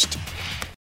next.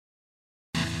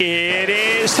 It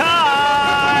is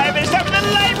time. It's time for the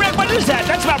lightning round. What is that?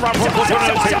 That's about Robert.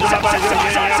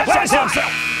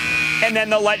 And then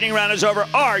the lightning round is over.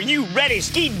 Are you ready?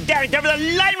 Ski down for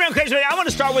the lightning round. I want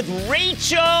to start with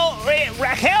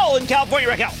Raquel in California.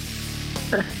 Raquel.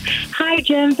 Hi,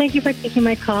 Jim. Thank you for taking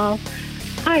my call.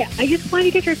 Hi. I just wanted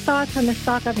to get your thoughts on the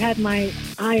stock I've had my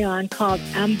eye on called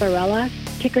Ambarella.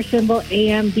 Ticker symbol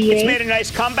AMBA. It's made a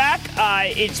nice comeback.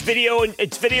 It's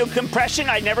video compression.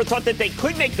 I never thought that they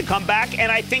could make the comeback,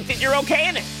 and I think that you're okay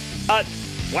in it.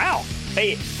 Wow.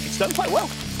 Hey, it's done quite well.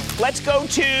 Let's go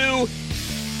to,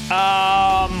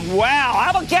 how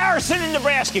about Garrison in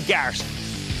Nebraska, Garrison?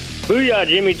 Booyah,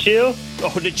 Jimmy Chill.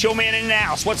 Oh, the chill man in the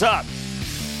house. What's up?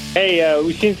 Hey,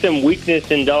 we've seen some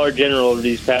weakness in Dollar General over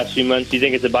these past few months. Do you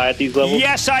think it's a buy at these levels?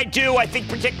 Yes, I do. I think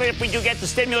particularly if we do get the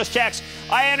stimulus checks.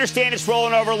 I understand it's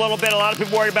rolling over a little bit. A lot of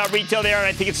people worried about retail there, and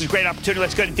I think it's a great opportunity.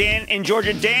 Let's go to Dan in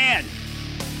Georgia. Dan.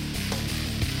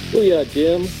 Booyah,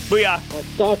 Jim. Booyah. My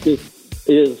stock is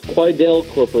Quidel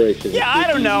Corporation. Yeah, I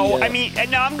don't know. I mean,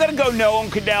 no, I'm going to go no on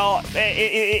Quidel.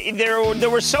 There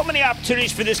were so many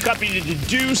opportunities for this company to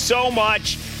do so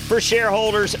much for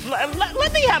shareholders.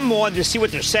 Let me have them on to see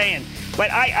what they're saying.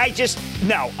 But I'm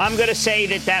going to say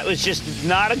that was just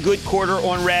not a good quarter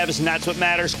on revs, and that's what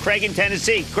matters. Craig in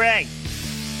Tennessee. Craig.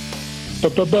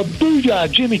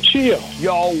 Booyah, Jimmy Chill.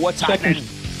 Yo, what's happening?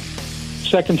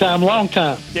 Second time, long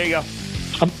time. There you go.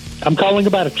 I'm calling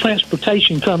about a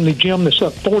transportation company, Jim, that's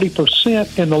up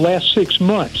 40% in the last 6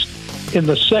 months. In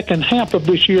the second half of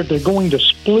this year, they're going to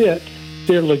split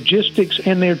their logistics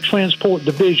and their transport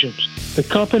divisions. The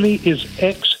company is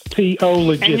XPO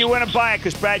Logistics. And you want to buy it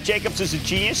because Brad Jacobs is a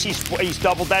genius. He's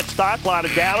doubled that stock, a lot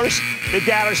of dollars. The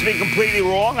dollars have been completely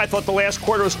wrong. I thought the last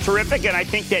quarter was terrific, and I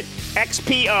think that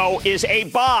XPO is a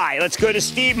buy. Let's go to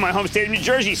Steve, my home state of New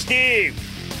Jersey. Steve.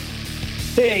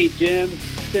 Hey, Jim.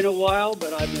 It's been a while,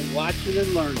 but I've been watching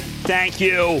and learning. Thank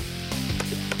you.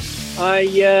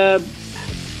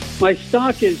 My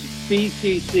stock is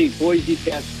BCC, Boise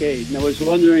Cascade, and I was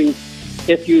wondering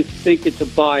if you think it's a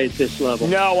buy at this level.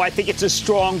 No, I think it's a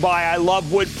strong buy. I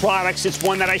love wood products. It's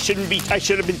one that I should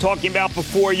have been talking about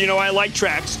before. You know, I like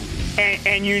Trex,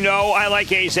 and you know I like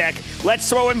AZEK. Let's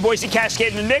throw in Boise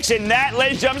Cascade in the mix, and that,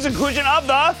 ladies and gentlemen, is the conclusion of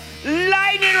the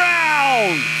Lightning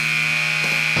Round.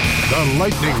 The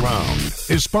Lightning Round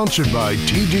is sponsored by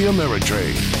TD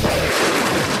Ameritrade.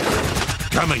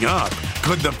 Coming up,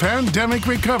 could the pandemic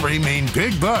recovery mean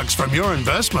big bucks from your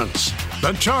investments?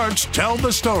 The charts tell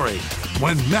the story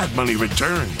when Mad Money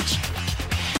returns.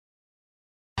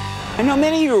 I know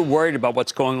many of you are worried about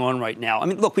what's going on right now. I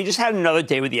mean, look, we just had another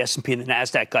day where the S&P and the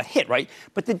NASDAQ got hit, right?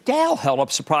 But the Dow held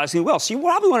up surprisingly well. So you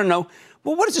probably want to know,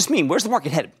 well, what does this mean? Where's the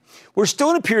market headed? We're still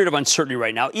in a period of uncertainty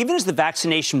right now, even as the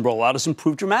vaccination rollout has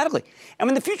improved dramatically. And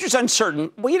when the future's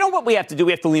uncertain, well, you know what we have to do?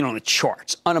 We have to lean on the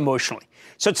charts, unemotionally.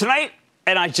 So tonight,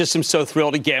 and I just am so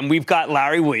thrilled again, we've got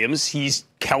Larry Williams. He's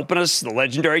helping us, the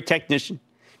legendary technician,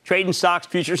 trading stocks,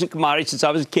 futures, and commodities since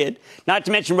I was a kid, not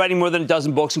to mention writing more than a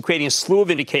dozen books and creating a slew of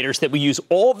indicators that we use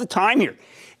all the time here.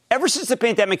 Ever since the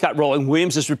pandemic got rolling,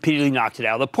 Williams has repeatedly knocked it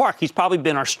out of the park. He's probably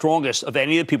been our strongest of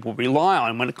any of the people we rely on.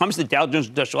 And when it comes to the Dow Jones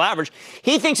Industrial Average,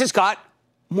 he thinks it's got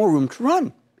more room to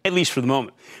run, at least for the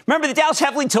moment. Remember, the Dow's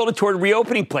heavily tilted toward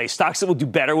reopening plays, stocks that will do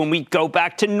better when we go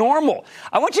back to normal.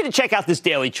 I want you to check out this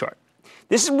daily chart.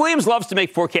 This is Williams loves to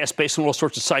make forecasts based on all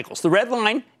sorts of cycles. The red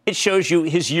line, it shows you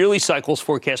his yearly cycles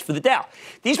forecast for the Dow.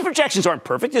 These projections aren't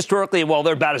perfect. Historically, well,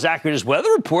 they're about as accurate as weather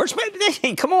reports, but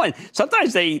come on.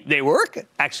 Sometimes they work.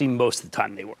 Actually, most of the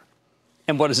time they work.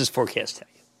 And what does this forecast tell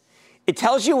you? It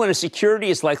tells you when a security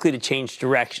is likely to change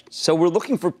direction. So we're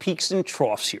looking for peaks and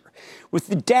troughs here. With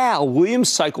the Dow, Williams'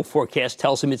 cycle forecast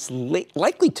tells him it's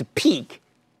likely to peak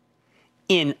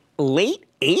in late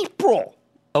April.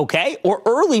 Okay, or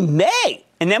early May,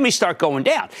 and then we start going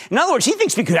down. In other words, he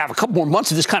thinks we could have a couple more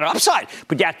months of this kind of upside,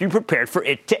 but you have to be prepared for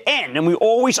it to end. And we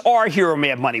always are here on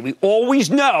Mad Money. We always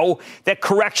know that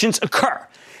corrections occur.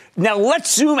 Now,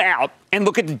 let's zoom out and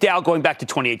look at the Dow going back to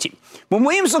 2018. When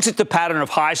Williams looks at the pattern of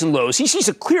highs and lows, he sees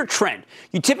a clear trend.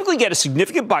 You typically get a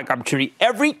significant buying opportunity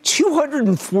every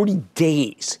 240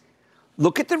 days.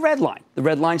 Look at the red line. The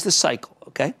red line's the cycle,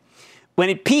 okay? When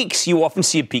it peaks, you often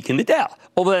see a peak in the Dow,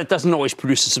 although that doesn't always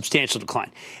produce a substantial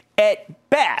decline. At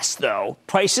best, though,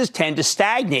 prices tend to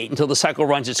stagnate until the cycle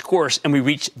runs its course and we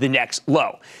reach the next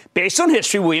low. Based on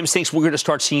history, Williams thinks we're going to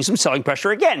start seeing some selling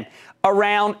pressure again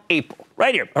around April,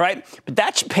 right here, all right? But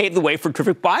that should pave the way for a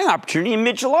terrific buying opportunity in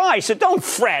mid-July, so don't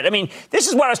fret. I mean, this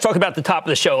is what I was talking about at the top of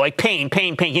the show, like pain.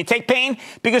 Can you take pain?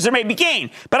 Because there may be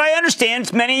gain. But I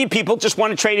understand many people just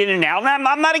want to trade in and out, and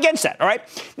I'm not against that, all right?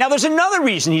 Now, there's another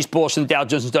reason he's bullish on the Dow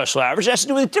Jones Industrial Average. It has to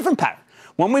do with a different pattern,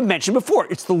 one we've mentioned before.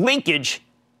 It's the linkage,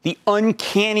 the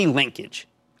uncanny linkage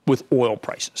with oil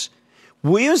prices.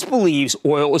 Williams believes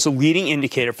oil is a leading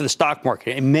indicator for the stock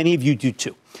market, and many of you do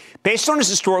too. Based on his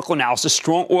historical analysis,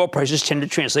 strong oil prices tend to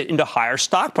translate into higher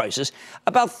stock prices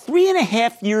about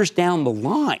 3.5 years down the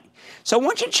line. So I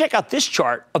want you to check out this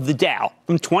chart of the Dow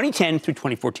from 2010 through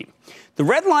 2014. The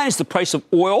red line is the price of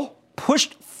oil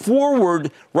pushed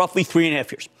forward roughly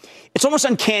 3.5 years. It's almost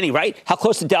uncanny, right? How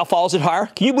close the Dow follows it higher.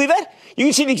 Can you believe that? You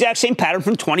can see the exact same pattern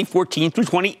from 2014 through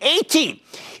 2018.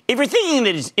 If you're thinking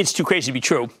that it's too crazy to be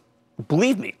true,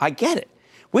 believe me, I get it.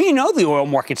 We know the oil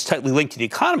market's tightly linked to the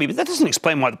economy, but that doesn't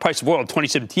explain why the price of oil in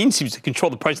 2017 seems to control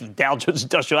the price of the Dow Jones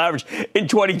Industrial Average in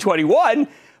 2021,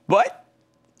 but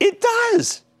it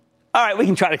does. All right, we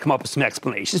can try to come up with some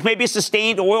explanations. Maybe a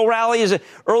sustained oil rally is an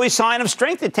early sign of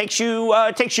strength. It takes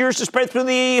years to spread through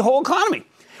the whole economy.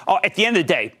 At the end of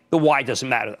the day, the why doesn't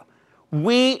matter, though.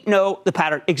 We know the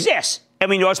pattern exists, and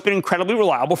we know it's been incredibly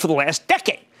reliable for the last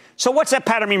decade. So what's that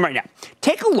pattern mean right now?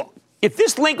 Take a look. If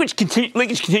this linkage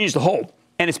continues to hold,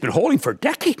 and it's been holding for a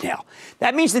decade now,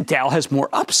 that means the Dow has more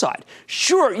upside.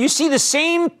 Sure, you see the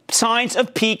same signs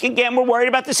of peak. Again, we're worried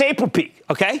about this April peak,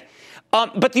 okay?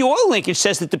 But the oil linkage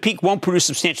says that the peak won't produce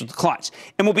substantial declines,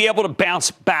 and we'll be able to bounce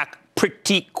back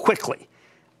pretty quickly.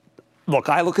 Look,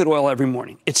 I look at oil every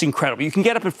morning. It's incredible. You can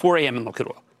get up at 4 a.m. and look at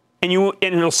oil, and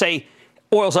it'll say,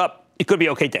 oil's up. It could be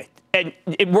an okay day. And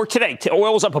it worked today.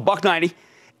 Oil was up $1.90.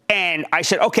 And I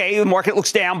said, okay, the market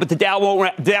looks down, but the Dow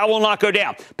will not go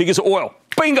down because of oil.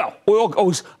 Bingo. Oil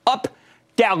goes up,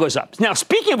 Dow goes up. Now,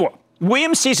 speaking of oil,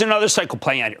 Williams sees another cycle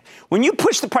playing out here. When you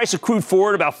push the price of crude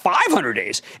forward about 500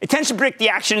 days, it tends to predict the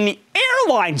action in the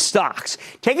airline stocks.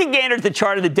 Take a gander at the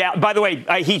chart of the Dow. By the way,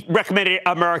 he recommended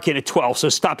American at 12, so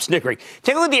stop snickering.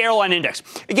 Take a look at the airline index.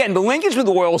 Again, the linkage with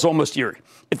oil is almost eerie.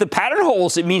 If the pattern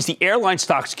holds, it means the airline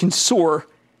stocks can soar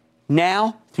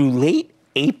now through late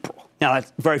April. Now,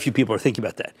 very few people are thinking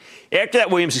about that. After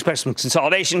that, Williams expects some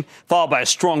consolidation, followed by a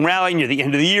strong rally near the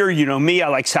end of the year. You know me, I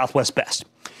like Southwest best.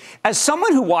 As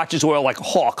someone who watches oil like a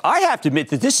hawk, I have to admit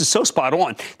that this is so spot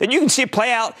on that you can see it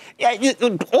play out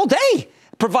all day,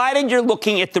 provided you're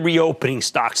looking at the reopening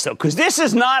stocks, though, because this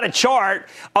is not a chart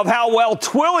of how well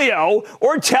Twilio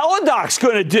or Teladoc's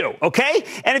going to do, okay?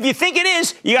 And if you think it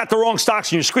is, you got the wrong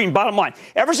stocks on your screen. Bottom line,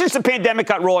 ever since the pandemic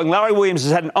got rolling, Larry Williams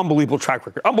has had an unbelievable track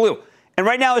record. Unbelievable. And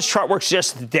right now, this chart work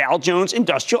suggests the Dow Jones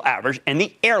Industrial Average and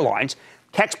the airlines,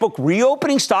 textbook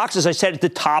reopening stocks, as I said at the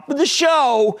top of the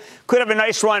show, could have a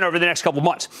nice run over the next couple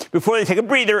months before they take a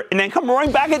breather and then come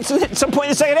roaring back at some point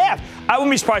in the second half. I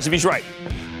wouldn't be surprised if he's right.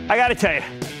 I got to tell you,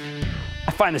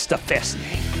 I find this stuff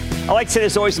fascinating. I like to say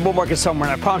there's always a bull market somewhere,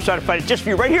 and I promise to find it just for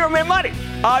you right here on Mad Money.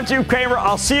 I'm Jim Cramer.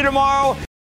 I'll see you tomorrow.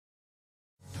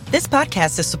 This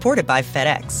podcast is supported by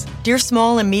FedEx. Dear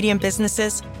small and medium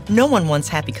businesses, no one wants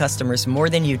happy customers more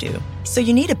than you do. So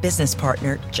you need a business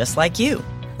partner just like you.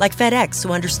 Like FedEx,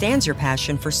 who understands your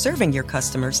passion for serving your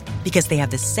customers because they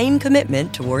have the same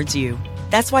commitment towards you.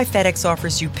 That's why FedEx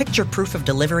offers you picture proof of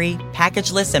delivery,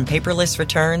 packageless and paperless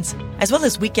returns, as well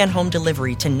as weekend home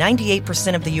delivery to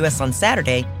 98% of the U.S. on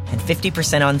Saturday and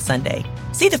 50% on Sunday.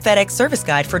 See the FedEx service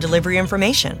guide for delivery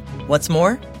information. What's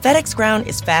more, FedEx Ground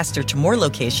is faster to more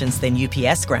locations than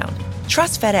UPS Ground.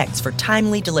 Trust FedEx for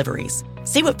timely deliveries.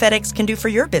 See what FedEx can do for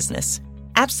your business.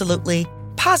 Absolutely,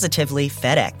 positively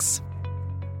FedEx.